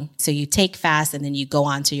taking. So you take fast and then you go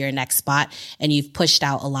on to your next spot and you've pushed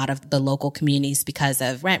out a lot of the local communities because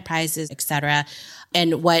of rent prices, et cetera.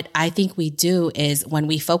 And what I think we do is when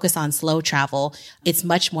we focus on slow travel, it's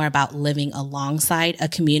much more about living alongside a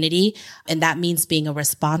community. And that means being a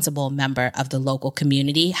responsible member of the local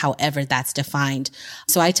community, however that's defined.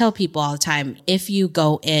 So I tell people all the time, if you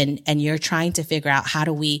go in and you're trying to figure out how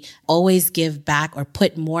do we always give back or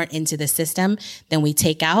put more into the system than we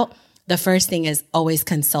take out, the first thing is always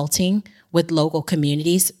consulting with local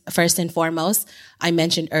communities. First and foremost, I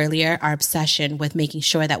mentioned earlier our obsession with making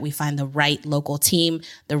sure that we find the right local team,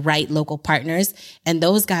 the right local partners, and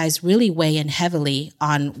those guys really weigh in heavily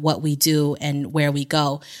on what we do and where we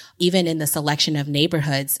go, even in the selection of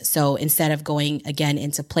neighborhoods. So instead of going again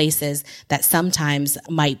into places that sometimes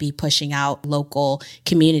might be pushing out local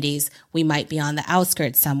communities, we might be on the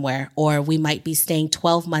outskirts somewhere, or we might be staying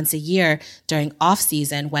 12 months a year during off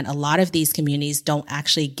season when a lot of these communities don't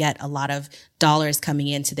actually get a lot of dollars coming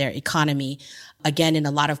into their economy. Again, in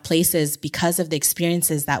a lot of places, because of the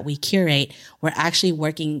experiences that we curate, we're actually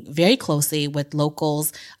working very closely with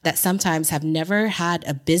locals that sometimes have never had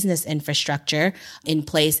a business infrastructure in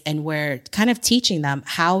place. And we're kind of teaching them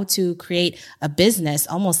how to create a business,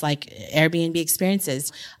 almost like Airbnb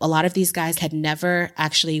experiences. A lot of these guys had never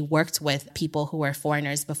actually worked with people who were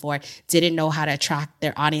foreigners before, didn't know how to attract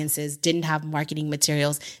their audiences, didn't have marketing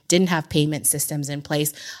materials, didn't have payment systems in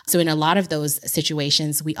place. So in a lot of those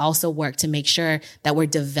situations, we also work to make sure that we're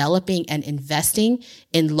developing and investing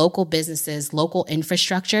in local businesses, local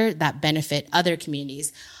infrastructure that benefit other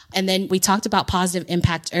communities. And then we talked about positive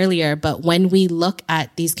impact earlier, but when we look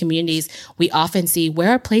at these communities, we often see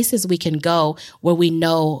where are places we can go where we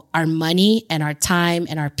know our money and our time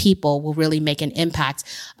and our people will really make an impact.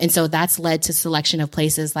 And so that's led to selection of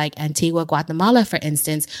places like Antigua, Guatemala, for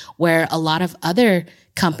instance, where a lot of other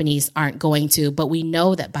companies aren't going to, but we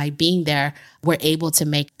know that by being there, we're able to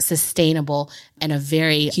make sustainable and a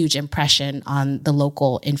very huge impression on the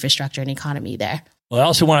local infrastructure and economy there. Well, I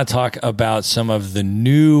also want to talk about some of the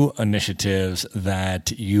new initiatives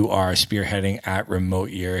that you are spearheading at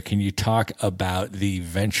Remote Year. Can you talk about the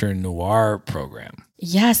Venture Noir program?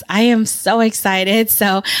 Yes, I am so excited.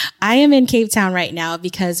 So I am in Cape Town right now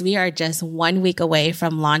because we are just 1 week away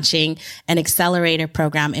from launching an accelerator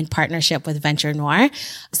program in partnership with Venture Noir.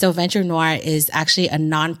 So Venture Noir is actually a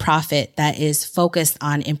nonprofit that is focused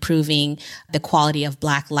on improving the quality of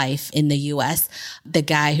Black life in the U.S. The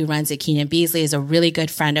guy who runs it, Keenan Beasley, is a really good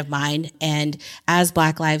friend of mine. And as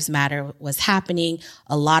Black Lives Matter was happening,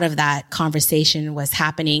 a lot of that conversation was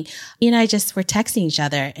happening. He and I just were texting each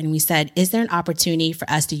other and we said, is there an opportunity for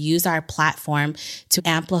us to use our platform to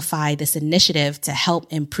amplify this initiative to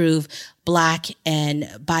help improve Black and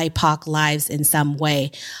BIPOC lives in some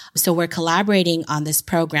way? So we're collaborating on this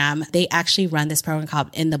program. They actually run this program called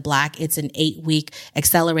In the Black. It's an 8-week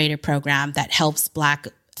accelerator program that helps Black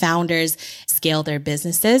founders scale their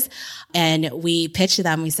businesses. And we pitched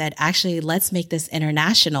them. We said, actually, let's make this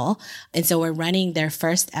international. And so we're running their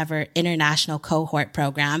first ever international cohort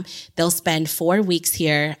program. They'll spend 4 weeks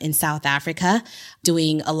here in South Africa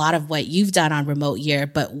doing a lot of what you've done on Remote Year,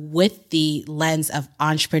 but with the lens of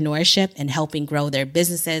entrepreneurship and helping grow their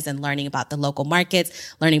businesses and learning about the local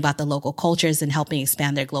markets, learning about the local cultures and helping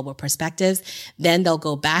expand their global perspectives. Then they'll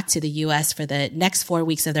go back to the US for the next 4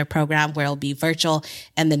 weeks of their program where it'll be virtual.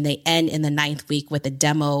 And then they end in the 9th week with a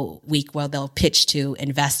demo week where they'll pitch to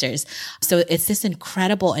investors. So it's this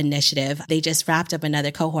incredible initiative. They just wrapped up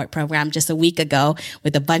another cohort program just a week ago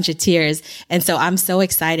with a bunch of tiers. And so I'm so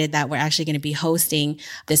excited that we're actually going to be hosting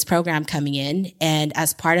this program coming in. And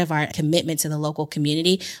as part of our commitment to the local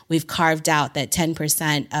community, we've carved out that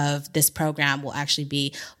 10% of this program will actually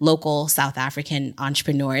be local South African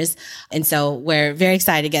entrepreneurs. And so we're very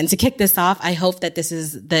excited again to kick this off. I hope that this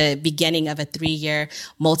is the beginning of a 3-year,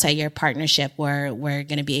 multi-year partnership where we're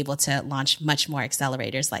going to be able to launch much more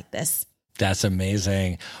accelerators like this. That's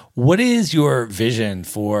amazing. What is your vision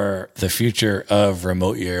for the future of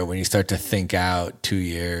Remote Year when you start to think out 2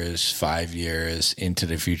 years, 5 years into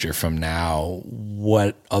the future from now?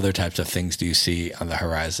 What other types of things do you see on the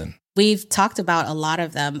horizon? We've talked about a lot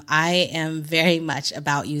of them. I am very much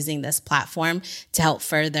about using this platform to help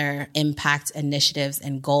further impact initiatives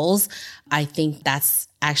and goals. I think that's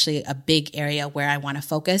actually a big area where I want to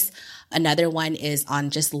focus. Another one is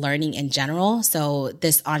on just learning in general. So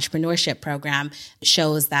this entrepreneurship program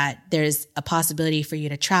shows that there's a possibility for you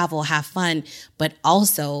to travel, have fun, but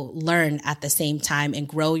also learn at the same time and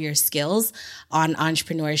grow your skills on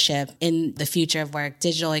entrepreneurship in the future of work,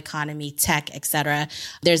 digital economy, tech, etc.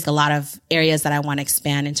 There's a lot of areas that I want to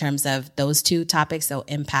expand in terms of those two topics. So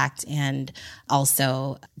impact and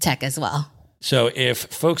also tech as well. So if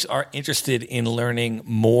folks are interested in learning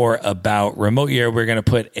more about Remote Year, we're going to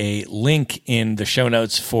put a link in the show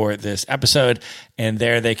notes for this episode. And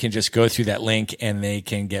there they can just go through that link and they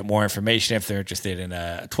can get more information if they're interested in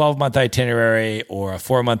a 12-month itinerary or a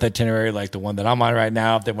 4-month itinerary like the one that I'm on right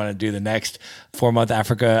now. If they want to do the next 4-month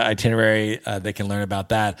Africa itinerary, they can learn about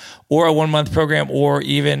that. Or a 1-month program or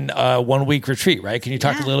even a 1-week retreat, right? Can you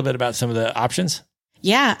talk a little bit about some of the options?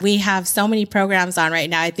 Yeah, we have so many programs on right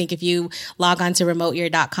now. I think if you log on to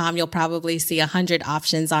remoteyear.com, you'll probably see 100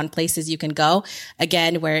 options on places you can go.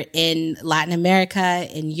 Again, we're in Latin America,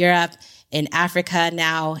 in Europe, in Africa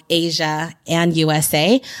now, Asia, and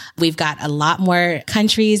USA. We've got a lot more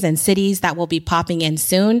countries and cities that will be popping in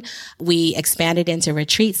soon. We expanded into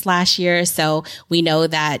retreats last year. So we know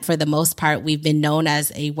that for the most part, we've been known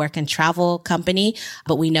as a work and travel company,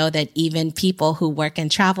 but we know that even people who work and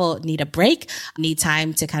travel need a break, need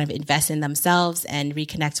time to kind of invest in themselves and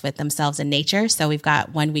reconnect with themselves and nature. So we've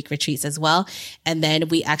got 1-week retreats as well. And then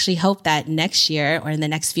we actually hope that next year or in the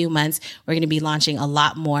next few months, we're going to be launching a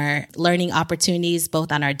lot more learning opportunities,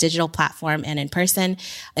 both on our digital platform and in person,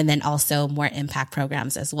 and then also more impact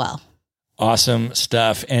programs as well. Awesome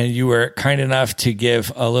stuff. And you were kind enough to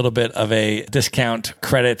give a little bit of a discount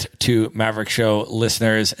credit to Maverick Show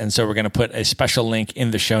listeners. And so we're going to put a special link in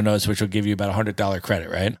the show notes, which will give you about $100 credit,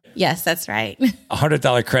 right? Yes, that's right.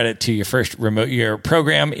 $100 credit to your first Remote Year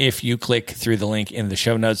program if you click through the link in the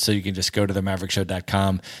show notes. So you can just go to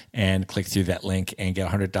themaverickshow.com and click through that link and get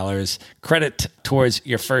 $100 credit towards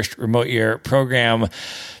your first Remote Year program.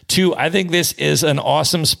 Two, I think this is an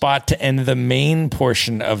awesome spot to end the main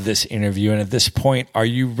portion of this interview. And at this point, are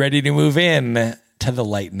you ready to move in to the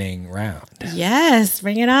lightning round? Yes,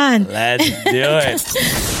 bring it on. Let's do it.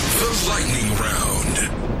 The lightning round.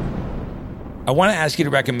 I want to ask you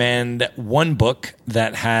to recommend one book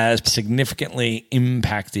that has significantly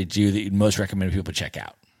impacted you that you'd most recommend people check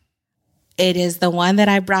out. It is the one that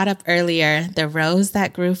I brought up earlier, The Rose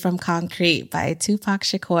That Grew from Concrete by Tupac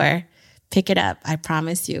Shakur. Pick it up. I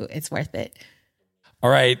promise you, it's worth it. All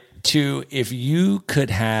right. Two, if you could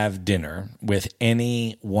have dinner with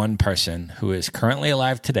any one person who is currently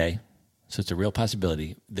alive today, so it's a real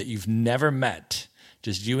possibility, that you've never met,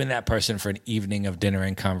 just you and that person for an evening of dinner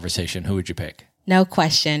and conversation, who would you pick? No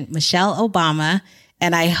question. Michelle Obama.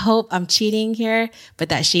 And I hope I'm cheating here, but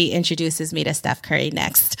that she introduces me to Steph Curry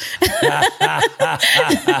next.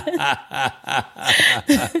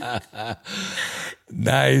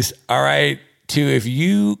 Nice. All right. Two, if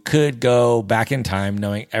you could go back in time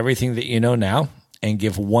knowing everything that you know now and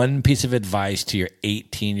give one piece of advice to your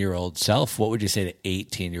 18-year-old self, what would you say to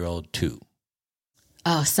 18-year-old two?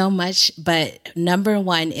 Oh, so much. But number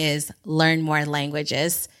one is learn more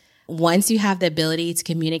languages. Once you have the ability to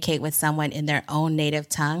communicate with someone in their own native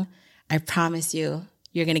tongue, I promise you,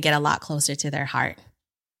 you're going to get a lot closer to their heart.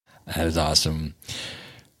 That is awesome.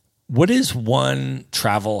 What is one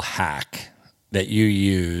travel hack that you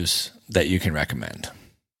use that you can recommend?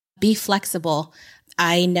 Be flexible.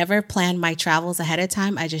 I never plan my travels ahead of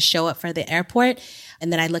time. I just show up for the airport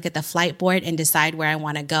and then I look at the flight board and decide where I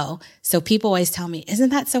want to go. So people always tell me, isn't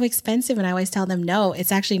that so expensive? And I always tell them, no,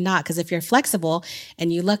 it's actually not. Because if you're flexible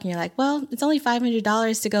and you look and you're like, well, it's only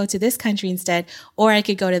 $500 to go to this country instead, or I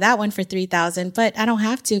could go to that one for $3,000, but I don't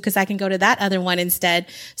have to because I can go to that other one instead.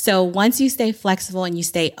 So once you stay flexible and you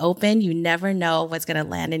stay open, you never know what's going to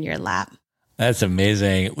land in your lap. That's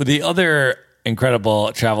amazing. The other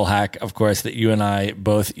incredible travel hack, of course, that you and I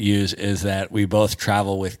both use is that we both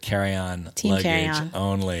travel with carry-on luggage carry-on.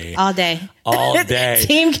 Only. All day. All day.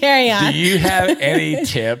 Team carry-on. Do you have any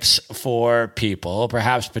tips for people,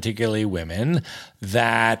 perhaps particularly women,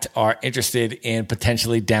 that are interested in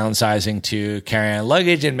potentially downsizing to carry-on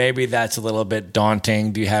luggage and maybe that's a little bit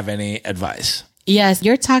daunting? Do you have any advice? Yes,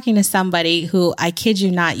 you're talking to somebody who, I kid you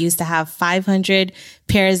not, used to have 500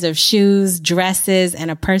 pairs of shoes, dresses, and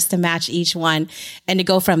a purse to match each one. And to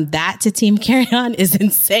go from that to team carry-on is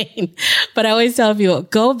insane. But I always tell people,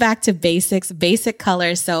 go back to basics, basic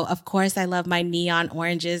colors. So, of course, I love my neon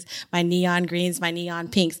oranges, my neon greens, my neon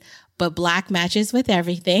pinks. but black matches with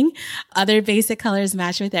everything. Other basic colors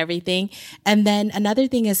match with everything. And then another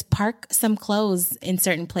thing is park some clothes in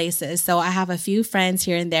certain places. So I have a few friends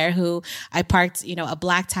here and there who I parked, a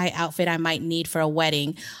black tie outfit I might need for a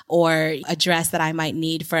wedding or a dress that I might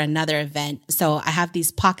need for another event. So I have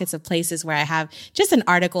these pockets of places where I have just an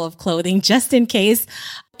article of clothing just in case.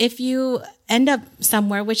 If you end up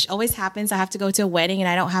somewhere, which always happens, I have to go to a wedding and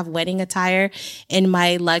I don't have wedding attire in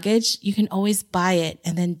my luggage, you can always buy it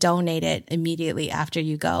and then donate it immediately after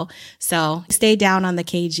you go. So stay down on the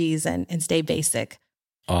kgs and stay basic.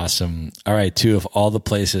 Awesome. All right, two of all the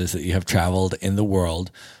places that you have traveled in the world,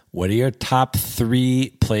 what are your top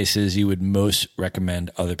 3 places you would most recommend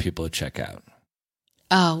other people to check out?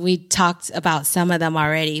 Oh, we talked about some of them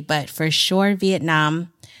already, but for sure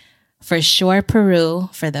Vietnam, for sure Peru,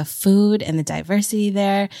 for the food and the diversity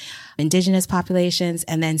there, indigenous populations,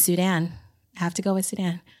 and then Sudan. I have to go with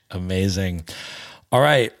Sudan. Amazing. All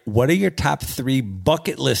right. What are your top 3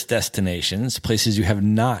 bucket list destinations, places you have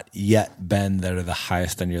not yet been that are the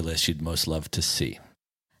highest on your list you'd most love to see?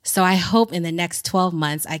 So I hope in the next 12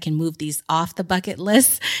 months, I can move these off the bucket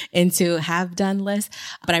list into have done list.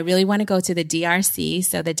 But I really want to go to the DRC,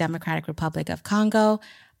 so the Democratic Republic of Congo.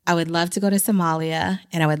 I would love to go to Somalia,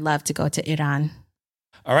 and I would love to go to Iran.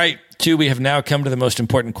 All right, 2, we have now come to the most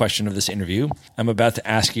important question of this interview. I'm about to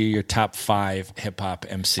ask you your top 5 hip-hop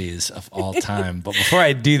MCs of all time. But before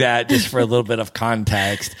I do that, just for a little bit of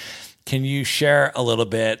context, can you share a little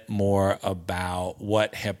bit more about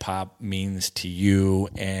what hip-hop means to you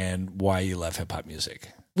and why you love hip-hop music?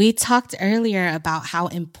 We talked earlier about how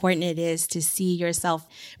important it is to see yourself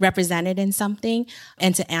represented in something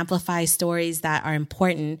and to amplify stories that are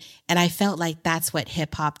important. And I felt like that's what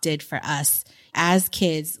hip hop did for us. As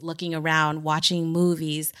kids looking around, watching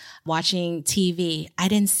movies, watching TV, I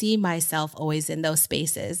didn't see myself always in those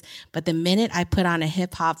spaces. But the minute I put on a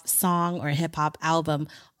hip hop song or a hip hop album,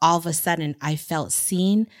 all of a sudden I felt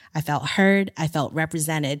seen, I felt heard, I felt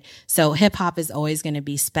represented. So hip hop is always going to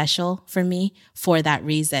be special for me for that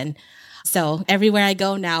reason. So everywhere I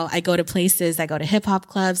go now, I go to places, I go to hip hop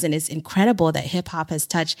clubs, and it's incredible that hip hop has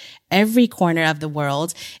touched every corner of the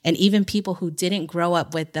world. And even people who didn't grow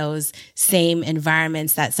up with those same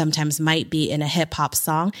environments that sometimes might be in a hip hop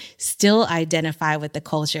song still identify with the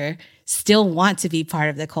culture, still want to be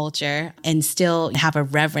part of the culture, and still have a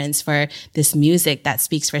reverence for this music that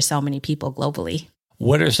speaks for so many people globally.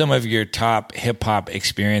 What are some of your top hip-hop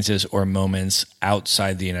experiences or moments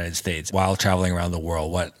outside the United States while traveling around the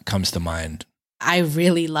world? What comes to mind? I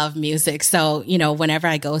really love music. So, whenever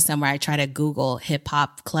I go somewhere, I try to Google hip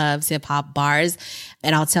hop clubs, hip hop bars.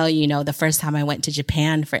 And I'll tell you, the first time I went to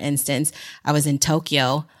Japan, for instance, I was in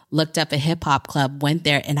Tokyo, looked up a hip hop club, went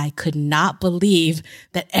there, and I could not believe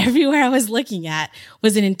that everywhere I was looking at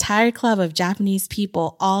was an entire club of Japanese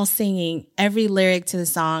people all singing every lyric to the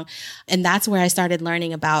song. And that's where I started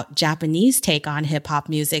learning about Japanese take on hip hop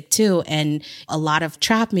music too. And a lot of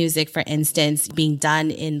trap music, for instance, being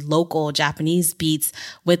done in local Japanese beats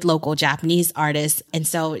with local Japanese artists. And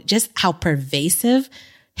so just how pervasive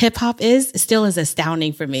hip hop still is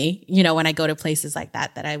astounding for me, when I go to places like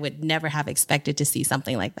that I would never have expected to see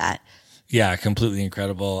something like that. Yeah, completely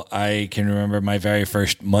incredible. I can remember my very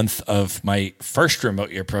first month of my first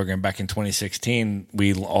remote year program back in 2016.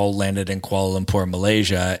 We all landed in Kuala Lumpur,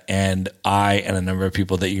 Malaysia, and I and a number of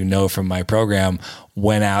people that you know from my program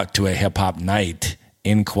went out to a hip hop night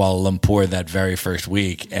in Kuala Lumpur that very first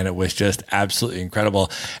week. And it was just absolutely incredible.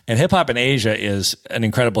 And hip hop in Asia is an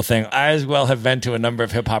incredible thing. I as well have been to a number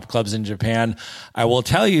of hip hop clubs in Japan. I will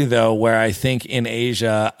tell you though, where I think in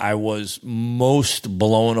Asia, I was most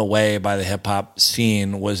blown away by the hip hop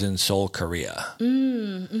scene was in Seoul, Korea.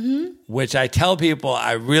 Which I tell people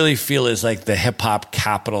I really feel is like the hip hop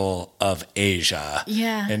capital of Asia.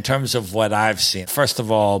 Yeah. In terms of what I've seen. First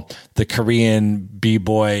of all, the Korean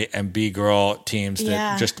B-boy and B-girl teams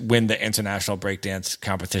that just win the international breakdance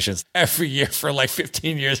competitions every year for like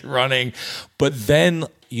 15 years running. But then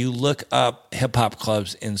you look up hip hop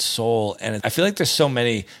clubs in Seoul, and I feel like there's so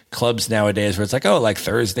many clubs nowadays where it's like, oh, like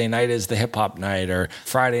Thursday night is the hip hop night or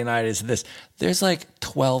Friday night is this. There's like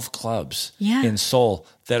 12 clubs in Seoul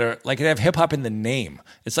that are like, they have hip hop in the name.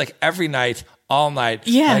 It's like every night, all night.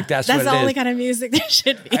 Yeah, like that's what the only is. Kind of music there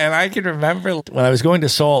should be. And I can remember when I was going to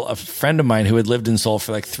Seoul, a friend of mine who had lived in Seoul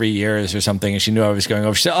for like 3 years or something, and she knew I was going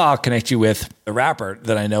over. She said, oh, I'll connect you with a rapper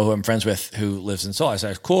that I know who I'm friends with who lives in Seoul. I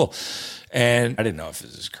said, cool. And I didn't know if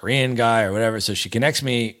it was a Korean guy or whatever. So she connects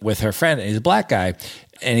me with her friend, and he's a black guy.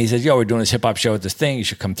 And he says, yo, we're doing this hip hop show at this thing. You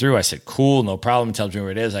should come through. I said, cool, no problem. He tells me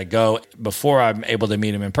where it is. I go. Before I'm able to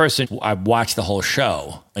meet him in person, I watch the whole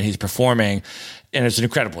show, and he's performing. And it's an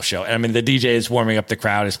incredible show. And I mean, the DJ is warming up the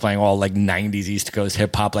crowd, is playing all like 90s East Coast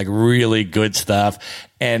hip hop, like really good stuff.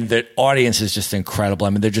 And the audience is just incredible. I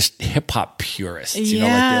mean, they're just hip hop purists, you know,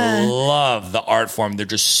 like they love the art form. They're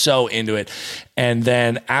just so into it. And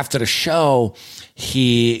then after the show,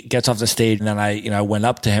 he gets off the stage, and then I went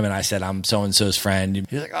up to him and I said, I'm so-and-so's friend.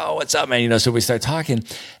 He's like, oh, what's up, man? You know, so we started talking,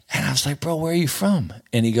 and I was like, bro, where are you from?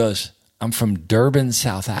 And he goes, I'm from Durban,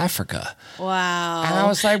 South Africa. Wow. And I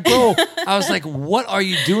was like, bro, what are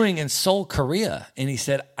you doing in Seoul, Korea? And he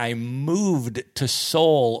said, I moved to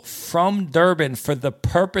Seoul from Durban for the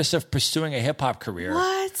purpose of pursuing a hip hop career.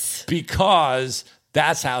 What? Because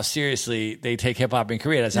that's how seriously they take hip hop in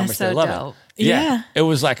Korea. That's how much they love dope. it. Yeah. It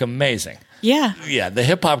was like amazing. Yeah. Yeah. The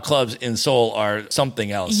hip hop clubs in Seoul are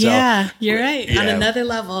something else. Yeah, so, you're right. On another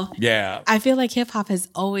level. Yeah. I feel like hip hop has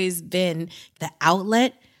always been the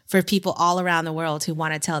outlet for people all around the world who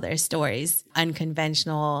want to tell their stories,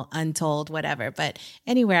 unconventional, untold, whatever. But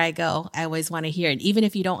anywhere I go, I always want to hear it. Even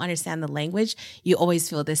if you don't understand the language, you always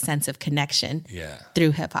feel this sense of connection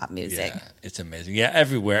through hip hop music. Yeah, it's amazing. Yeah,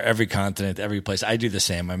 everywhere, every continent, every place. I do the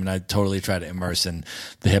same. I mean, I totally try to immerse in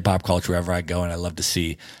the hip hop culture wherever I go, and I love to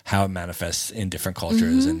see how it manifests in different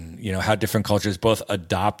cultures and, you know, how different cultures both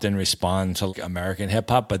adopt and respond to American hip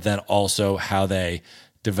hop, but then also how they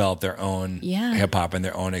develop their own hip hop and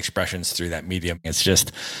their own expressions through that medium. It's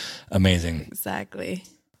just amazing. Exactly.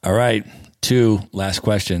 All right. 2, last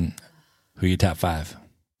question. Who are your top 5?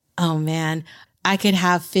 Oh man, I could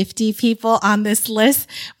have 50 people on this list,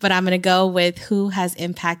 but I'm going to go with who has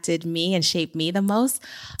impacted me and shaped me the most.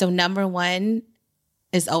 So number 1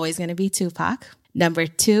 is always going to be Tupac. Number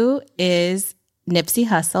 2 is Nipsey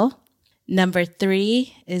Hussle. Number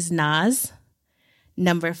 3 is Nas.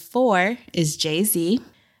 Number 4 is Jay-Z.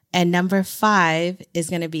 And number 5 is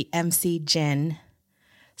going to be MC Jin.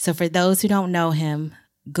 So for those who don't know him,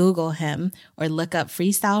 Google him or look up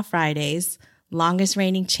Freestyle Fridays, longest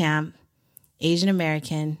reigning champ, Asian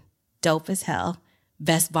American, dope as hell,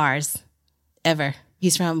 best bars ever.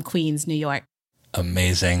 He's from Queens, New York.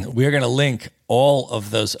 Amazing. We're going to link all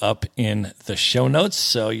of those up in the show notes,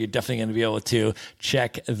 so you're definitely going to be able to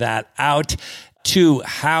check that out. 2,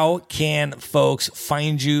 how can folks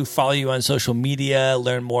find you, follow you on social media,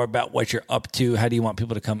 learn more about what you're up to? How do you want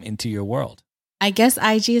people to come into your world? I guess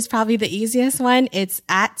IG is probably the easiest one. It's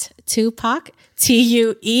at Tupac,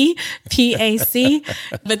 Tuepac,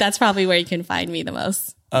 but that's probably where you can find me the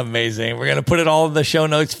most. Amazing. We're going to put it all in the show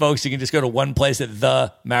notes, folks. You can just go to one place at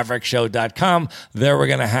themaverickshow.com. There we're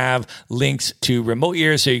going to have links to Remote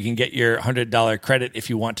Year, so you can get your $100 credit if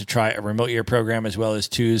you want to try a Remote Year program, as well as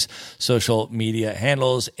Tu's social media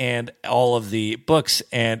handles and all of the books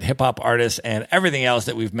and hip-hop artists and everything else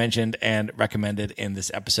that we've mentioned and recommended in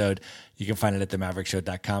this episode. You can find it at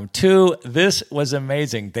themaverickshow.com. Tu, this was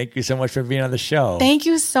amazing. Thank you so much for being on the show. Thank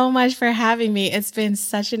you so much for having me. It's been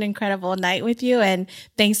such an incredible night with you. And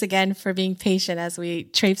thanks again for being patient as we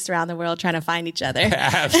traipsed around the world trying to find each other.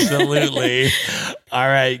 Absolutely. All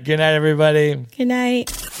right. Good night, everybody. Good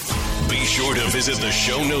night. Be sure to visit the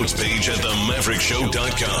show notes page at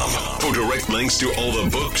themaverickshow.com for direct links to all the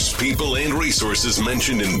books, people, and resources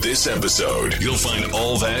mentioned in this episode. You'll find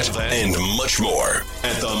all that and much more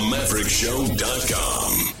at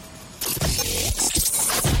themaverickshow.com.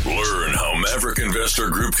 Learn how Maverick Investor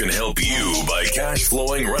Group can help you buy cash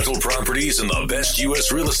flowing rental properties in the best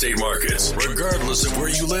U.S. real estate markets, regardless of where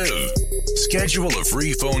you live. Schedule a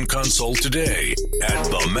free phone consult today at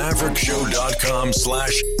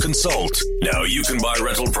themaverickshow.com/consult. Now you can buy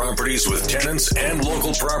rental properties with tenants and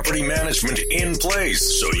local property management in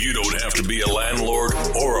place, so you don't have to be a landlord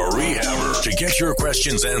or a rehabber. To get your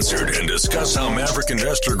questions answered and discuss how Maverick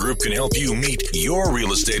Investor Group can help you meet your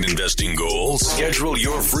real estate investing goals, schedule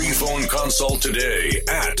your free phone consult today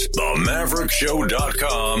at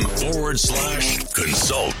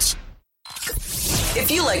themaverickshow.com/consult. If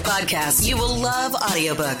you like podcasts, you will love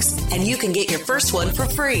audiobooks, and you can get your first one for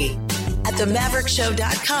free at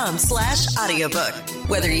themaverickshow.com/audiobook.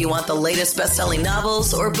 Whether you want the latest best-selling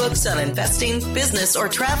novels or books on investing, business, or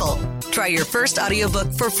travel, try your first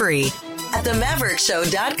audiobook for free at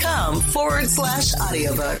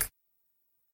themaverickshow.com/audiobook.